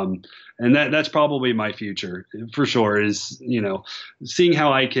 And that's probably my future for sure, is, seeing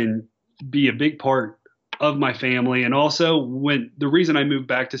how I can be a big part of my family. And also, when the reason I moved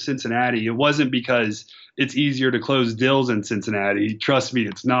back to Cincinnati, it wasn't because it's easier to close deals in Cincinnati. Trust me,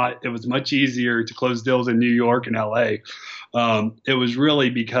 it's not. It was much easier to close deals in New York and LA. It was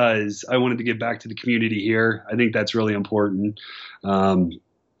really because I wanted to get back to the community here. I think that's really important.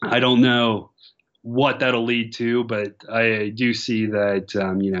 I don't know what that'll lead to, but I do see that,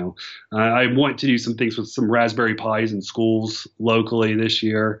 I want to do some things with some Raspberry Pis in schools locally this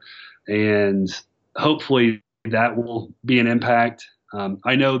year. And hopefully that will be an impact.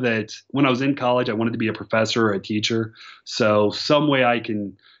 I know that when I was in college, I wanted to be a professor or a teacher. So some way I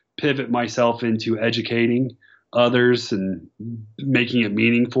can pivot myself into educating others and making it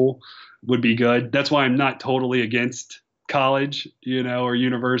meaningful would be good. That's why I'm not totally against college, or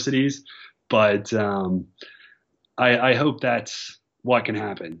universities, but I hope that's what can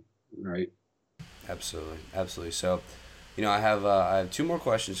happen. Right. Absolutely. So, I have 2 more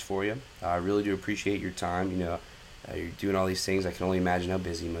questions for you. I really do appreciate your time. You're doing all these things. I can only imagine how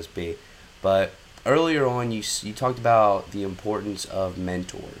busy you must be. But earlier on, you talked about the importance of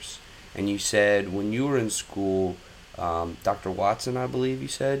mentors, and you said when you were in school, Dr. Watson, I believe you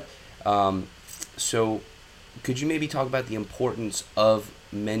said. So, could you maybe talk about the importance of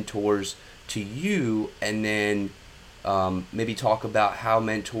mentors to you, and then maybe talk about how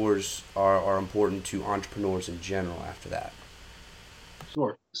mentors are important to entrepreneurs in general after that?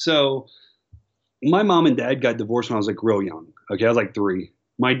 Sure. So my mom and dad got divorced when I was like real young. Okay. I was like 3.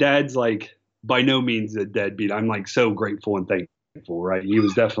 My dad's like by no means a deadbeat. I'm like so grateful and thankful, right? He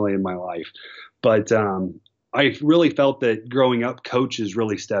was definitely in my life. But I really felt that growing up, coaches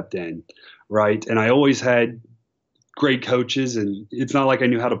really stepped in, right? And I always had great coaches, and it's not like I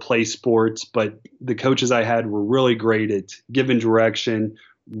knew how to play sports, but the coaches I had were really great at giving direction,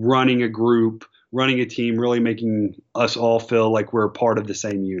 running a group, running a team, really making us all feel like we're a part of the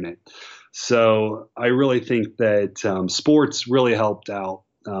same unit. So I really think that sports really helped out,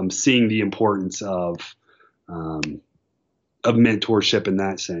 seeing the importance of mentorship in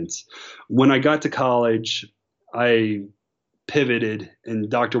that sense. When I got to college, I pivoted, and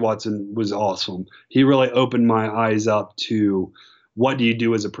Dr. Watson was awesome. He really opened my eyes up to what do you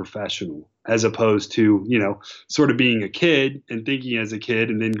do as a professional, as opposed to, sort of being a kid and thinking as a kid,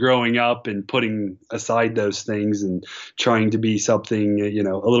 and then growing up and putting aside those things and trying to be something, a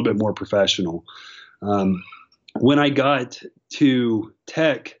little bit more professional. When I got to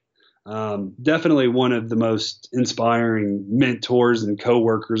tech, Definitely one of the most inspiring mentors and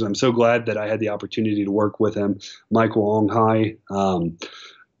coworkers. I'm so glad that I had the opportunity to work with him, Michael Onghai.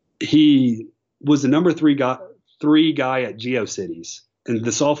 He was the number three guy at GeoCities and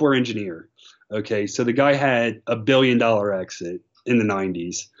the software engineer. Okay, so the guy had $1 billion exit in the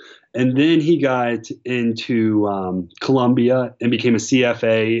 90s. And then he got into Columbia and became a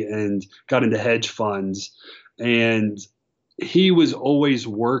CFA and got into hedge funds. And he was always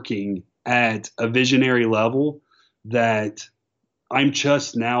working at a visionary level that I'm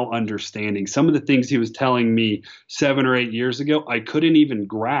just now understanding. Some of the things he was telling me 7 or 8 years ago, I couldn't even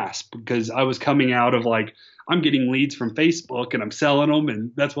grasp because I was coming out of like, I'm getting leads from Facebook and I'm selling them,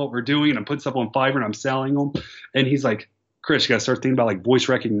 and that's what we're doing. And I'm putting stuff on Fiverr and I'm selling them. And he's like, Chris, you got to start thinking about like voice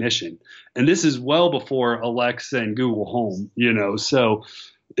recognition. And this is well before Alexa and Google Home, so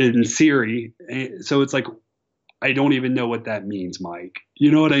in Siri. So it's like, I don't even know what that means, Mike. You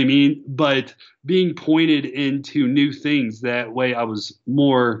know what I mean? But being pointed into new things, that way I was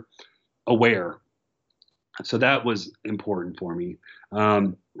more aware. So that was important for me.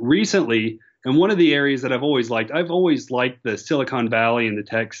 Recently, and one of the areas that I've always liked the Silicon Valley and the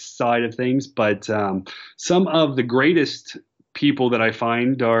tech side of things, but some of the greatest people that I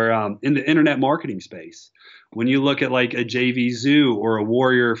find are in the internet marketing space. When you look at like a JVZoo or a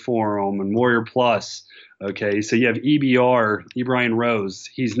Warrior Forum and Warrior Plus, okay, so you have EBR, Brian Rose.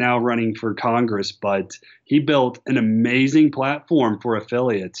 He's now running for Congress, but he built an amazing platform for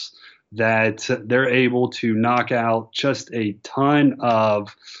affiliates that they're able to knock out just a ton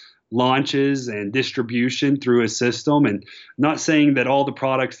of launches and distribution through a system. And not saying that all the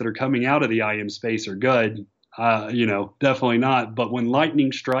products that are coming out of the IM space are good, definitely not. But when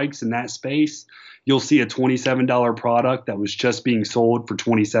lightning strikes in that space, you'll see a $27 product that was just being sold for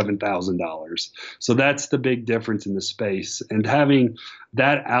 $27,000. So that's the big difference in the space. And having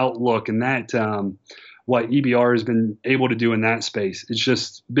that outlook and that what EBR has been able to do in that space, it's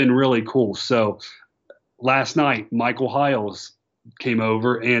just been really cool. So last night, Michael Hiles came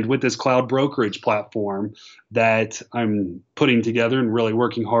over, and with this cloud brokerage platform that I'm putting together and really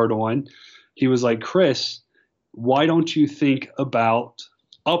working hard on, he was like, Chris, why don't you think about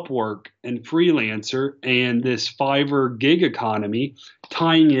Upwork and Freelancer and this Fiverr gig economy,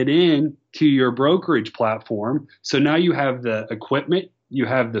 tying it in to your brokerage platform? So now you have the equipment, you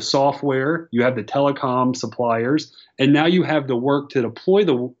have the software, you have the telecom suppliers, and now you have the work to deploy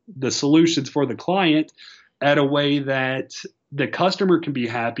the solutions for the client at a way that the customer can be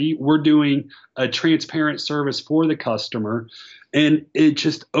happy. We're doing a transparent service for the customer. And it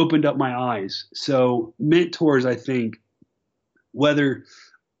just opened up my eyes. So mentors, I think, whether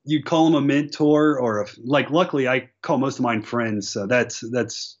you'd call them a mentor or luckily I call most of mine friends. So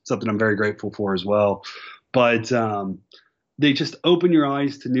that's something I'm very grateful for as well. But they just open your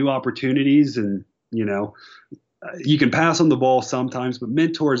eyes to new opportunities, and, you can pass on the ball sometimes, but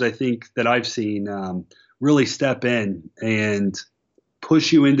mentors, I think that I've seen really step in and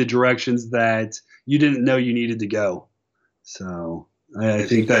push you into directions that you didn't know you needed to go. So I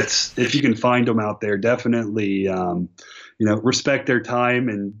think that's, if you can find them out there, definitely, respect their time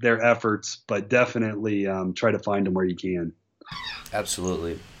and their efforts, but definitely try to find them where you can.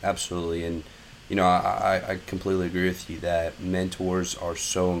 Absolutely. Absolutely. And, I completely agree with you that mentors are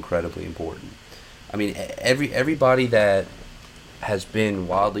so incredibly important. I mean, everybody that has been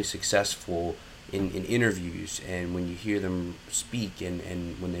wildly successful in interviews, and when you hear them speak, and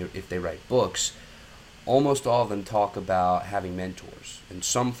if they write books, almost all of them talk about having mentors and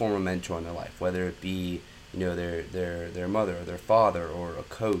some form of mentor in their life, whether it be their mother or their father or a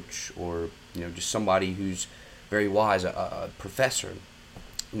coach or just somebody who's very wise, a professor,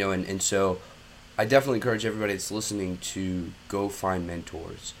 and so I definitely encourage everybody that's listening to go find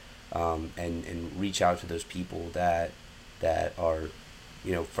mentors, and reach out to those people that are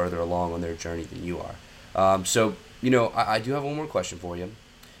further along on their journey than you are. So I do have one more question for you.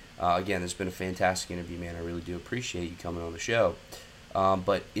 Again, this has been a fantastic interview, man. I really do appreciate you coming on the show.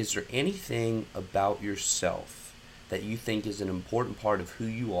 But is there anything about yourself that you think is an important part of who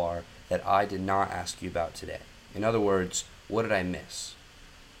you are that I did not ask you about today? In other words, what did I miss?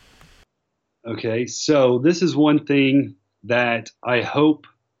 Okay, so this is one thing that I hope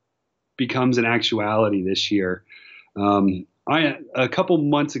becomes an actuality this year. A couple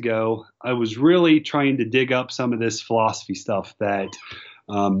months ago, I was really trying to dig up some of this philosophy stuff that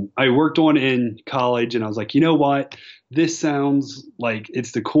I worked on in college, and I was like, you know what? This sounds like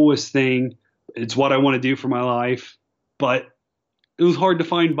it's the coolest thing. It's what I want to do for my life, but it was hard to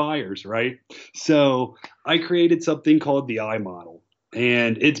find buyers, right? So I created something called the I model,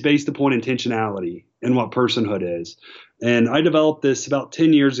 and it's based upon intentionality. and what personhood is. And I developed this about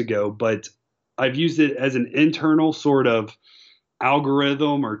 10 years ago, but I've used it as an internal sort of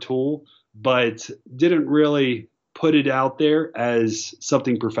algorithm or tool, but didn't really put it out there as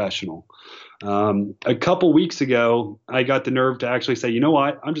something professional. A couple weeks ago, I got the nerve to actually say, you know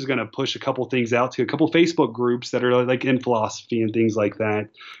what, I'm just going to push a couple things out to a couple Facebook groups that are like in philosophy and things like that.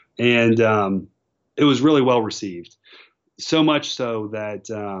 And it was really well received. So much so that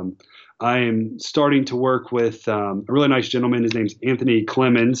I am starting to work with a really nice gentleman. His name's Anthony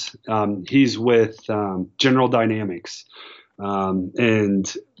Clemens. He's with General Dynamics,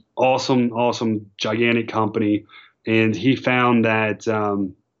 and awesome, gigantic company. And he found that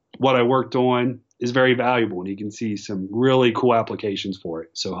what I worked on is very valuable, and he can see some really cool applications for it.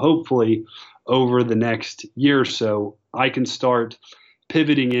 So hopefully over the next year or so, I can start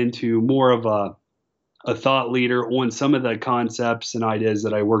pivoting into more of a thought leader on some of the concepts and ideas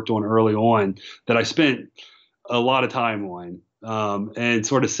that I worked on early on that I spent a lot of time on, and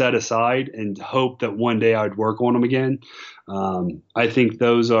sort of set aside and hope that one day I'd work on them again. I think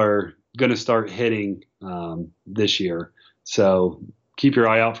those are going to start hitting this year. So keep your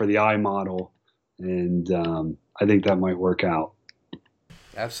eye out for the I model, and I think that might work out.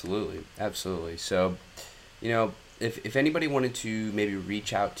 Absolutely. So, if anybody wanted to maybe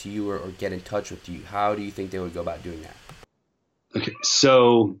reach out to you or get in touch with you, how do you think they would go about doing that? Okay,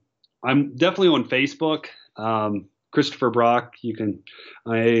 so I'm definitely on Facebook. Christopher Brock,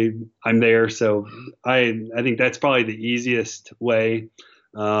 I'm there. So I think that's probably the easiest way.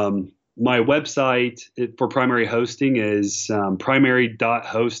 My website for primary hosting is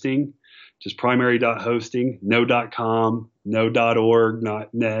primary.hosting, just primary.hosting, no .com, no .org,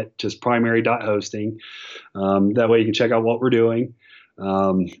 not net, just primary.hosting. That way you can check out what we're doing.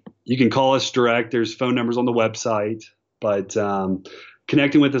 You can call us direct. There's phone numbers on the website, but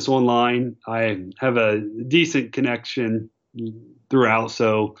connecting with us online, I have a decent connection throughout.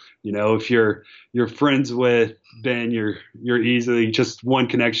 So, if you're friends with Ben, you're easily just one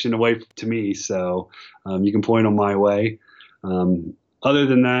connection away to me. So you can point them my way. Other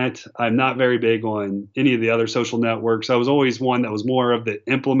than that, I'm not very big on any of the other social networks. I was always one that was more of the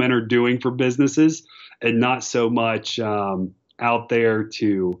implementer doing for businesses and not so much out there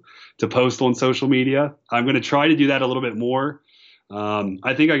to post on social media. I'm going to try to do that a little bit more.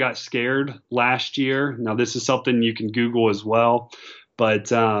 I think I got scared last year. Now, this is something you can Google as well,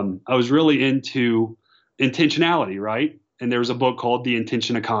 but I was really into intentionality, right? And there was a book called The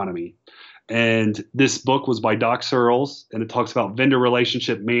Intention Economy. And this book was by Doc Searles, and it talks about vendor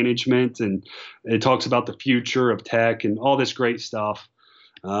relationship management, and it talks about the future of tech and all this great stuff.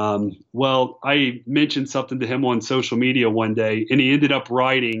 Well, I mentioned something to him on social media one day, and he ended up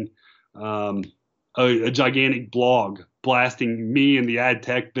writing a gigantic blog blasting me and the ad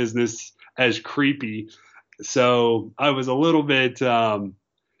tech business as creepy. So I was a little bit,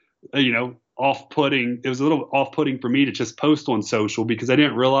 off-putting. It was a little off-putting for me to just post on social because I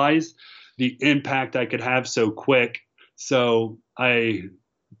didn't realize the impact I could have so quick. So I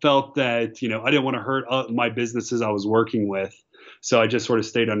felt that, I didn't want to hurt my businesses I was working with. So I just sort of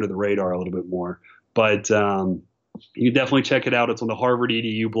stayed under the radar a little bit more. But you can definitely check it out. It's on the Harvard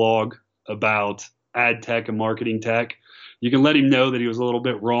EDU blog about ad tech and marketing tech. You can let him know that he was a little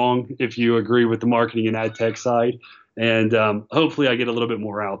bit wrong if you agree with the marketing and ad tech side. And hopefully I get a little bit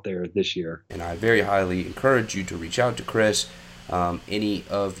more out there this year. And I very highly encourage you to reach out to Chris. Any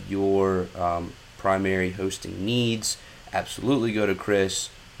of your primary hosting needs, absolutely go to Chris.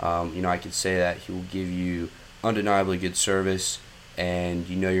 I can say that he will give you undeniably good service, and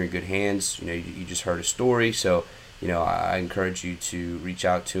you're in good hands. You just heard a story, so I encourage you to reach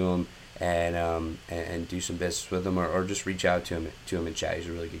out to him and do some business with him, or just reach out to him and chat. He's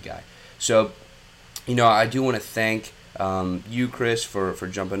a really good guy. So, I do want to thank you, Chris, for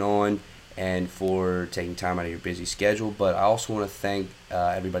jumping on and for taking time out of your busy schedule. But I also want to thank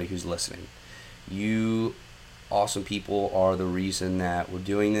everybody who's listening. You awesome people are the reason that we're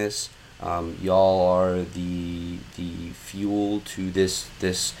doing this. Y'all are the fuel to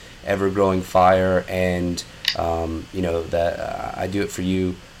this ever-growing fire, and that I do it for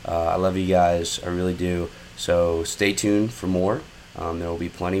you. I love you guys, I really do. So stay tuned for more. There will be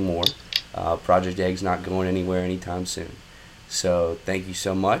plenty more. Project Egg's not going anywhere anytime soon. So thank you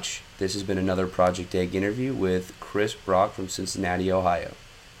so much. This has been another Project Egg interview with Chris Brock from Cincinnati, Ohio.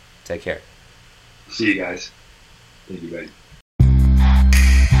 Take care. See you guys. Thank you, buddy.